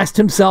expressed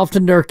himself to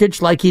Nurkic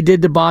like he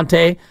did to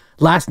Bonta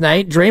last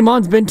night.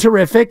 Draymond's been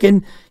terrific.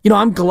 And,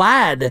 I'm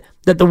glad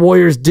that the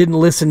Warriors didn't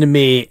listen to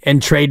me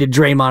and traded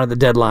Draymond at the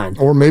deadline.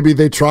 Or maybe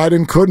they tried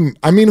and couldn't.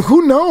 I mean,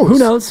 who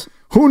knows?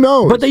 Who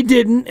knows? But they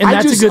didn't, and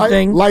that's a good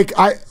thing.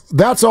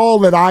 That's all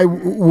that I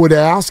would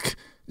ask,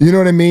 you know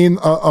what I mean,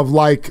 of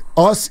like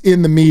us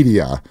in the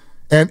media.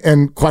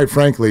 And quite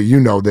frankly,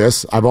 you know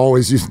this, I've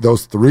always used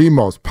those three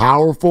most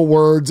powerful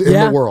words in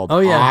the world. Oh,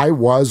 yeah. I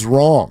was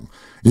wrong.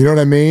 You know what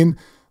I mean?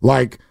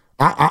 Like,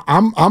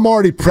 I'm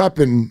already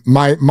prepping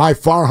my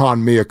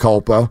Farhan mea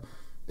culpa.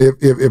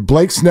 If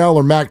Blake Snell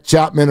or Mac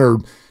Chapman or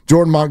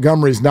Jordan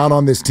Montgomery's not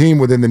on this team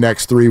within the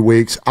next 3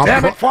 weeks.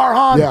 Damn it,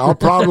 Farhan! Yeah, I'll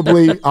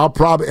probably,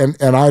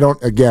 and I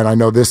don't. Again, I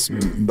know this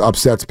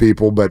upsets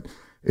people, but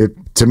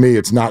To me,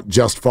 it's not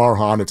just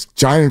Farhan. It's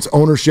Giants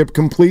ownership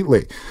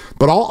completely.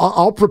 But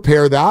I'll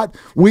prepare that.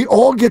 We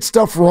all get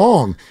stuff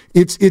wrong.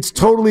 It's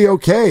totally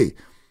okay.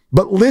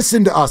 But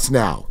listen to us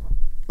now,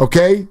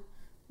 okay?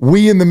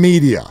 We in the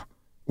media,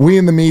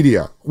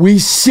 we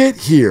sit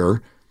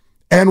here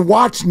and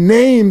watch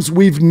names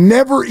we've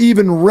never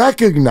even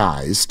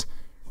recognized,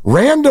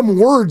 random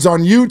words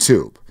on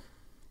YouTube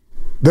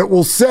that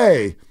will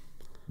say,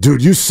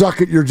 dude, you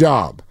suck at your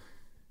job.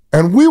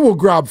 And we will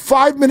grab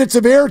 5 minutes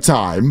of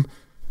airtime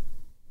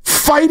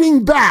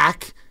fighting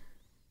back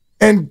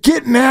and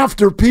getting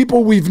after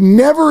people we've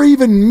never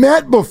even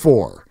met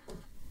before.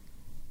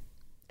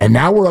 And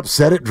now we're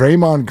upset at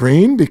Draymond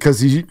Green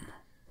because he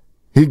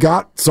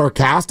got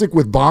sarcastic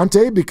with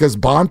Bonta because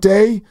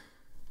Bonta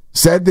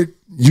said that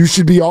you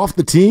should be off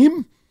the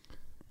team?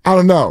 I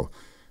don't know.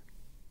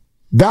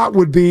 That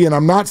would be, and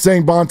I'm not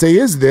saying Bonta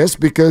is this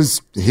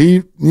because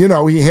he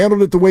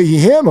handled it the way he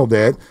handled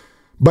it,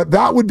 but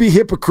that would be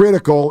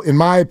hypocritical, in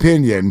my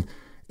opinion,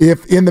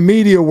 if in the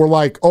media we're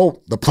like,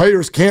 oh, the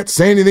players can't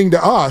say anything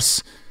to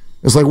us.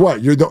 It's like,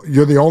 what, you're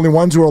the only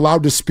ones who are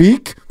allowed to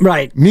speak?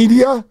 Right.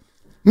 Media?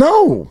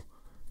 No.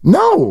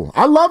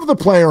 I love the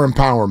player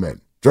empowerment.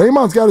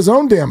 Draymond's got his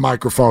own damn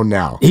microphone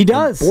now. He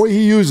does. And boy,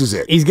 he uses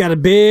it. He's got a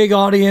big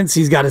audience.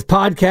 He's got his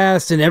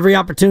podcast, and every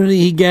opportunity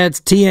he gets,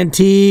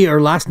 TNT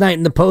or last night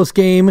in the post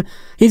game,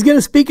 he's going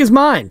to speak his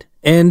mind.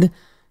 And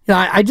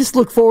I just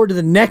look forward to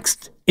the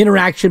next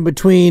interaction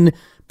between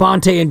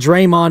Bonta and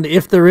Draymond,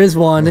 if there is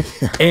one,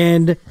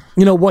 and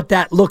what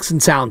that looks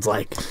and sounds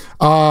like.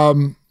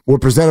 We're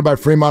presented by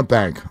Fremont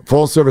Bank,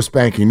 full service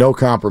banking, no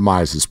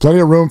compromises, plenty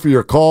of room for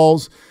your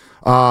calls.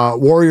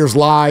 Warriors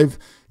Live,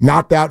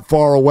 not that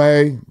far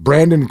away.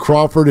 Brandon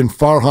Crawford and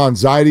Farhan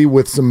Zaidi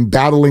with some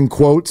battling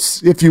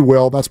quotes, if you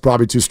will. That's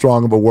probably too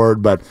strong of a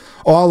word, but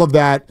all of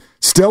that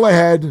still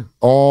ahead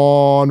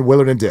on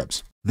Willard and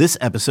Dibs. This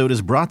episode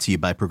is brought to you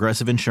by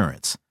Progressive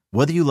Insurance.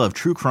 Whether you love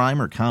true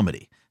crime or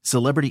comedy,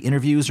 celebrity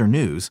interviews or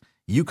news,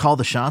 you call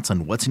the shots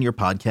on what's in your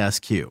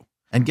podcast queue.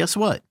 And guess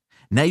what?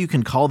 Now you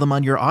can call them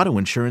on your auto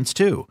insurance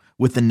too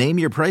with the Name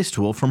Your Price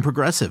tool from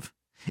Progressive.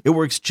 It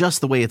works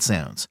just the way it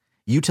sounds.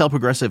 You tell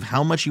Progressive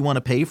how much you want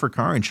to pay for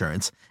car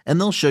insurance, and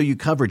they'll show you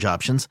coverage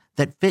options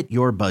that fit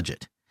your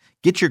budget.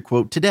 Get your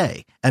quote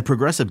today at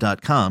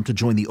Progressive.com to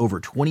join the over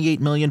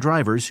 28 million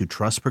drivers who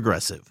trust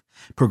Progressive.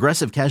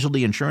 Progressive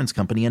Casualty Insurance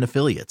Company and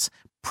Affiliates.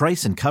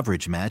 Price and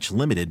coverage match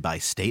limited by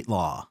state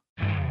law.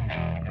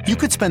 You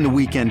could spend the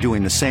weekend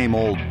doing the same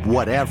old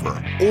whatever,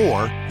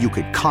 or you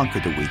could conquer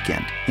the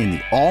weekend in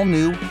the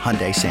all-new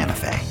Hyundai Santa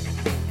Fe.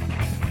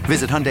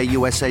 Visit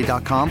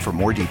HyundaiUSA.com for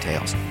more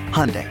details.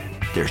 Hyundai,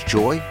 there's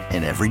joy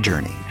in every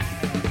journey.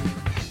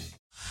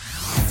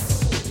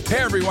 Hey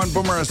everyone,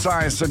 Boomer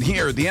Esiason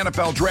here. The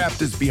NFL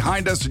Draft is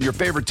behind us and your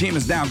favorite team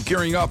is now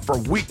gearing up for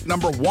week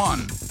number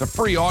 1. The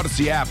free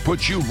Odyssey app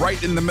puts you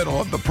right in the middle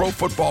of the pro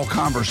football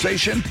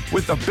conversation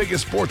with the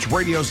biggest sports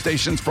radio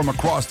stations from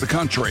across the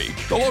country.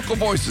 The local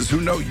voices who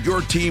know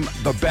your team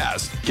the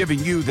best, giving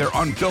you their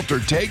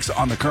unfiltered takes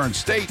on the current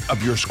state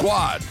of your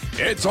squad.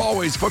 It's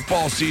always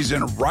football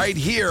season right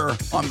here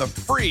on the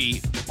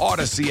free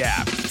Odyssey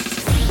app.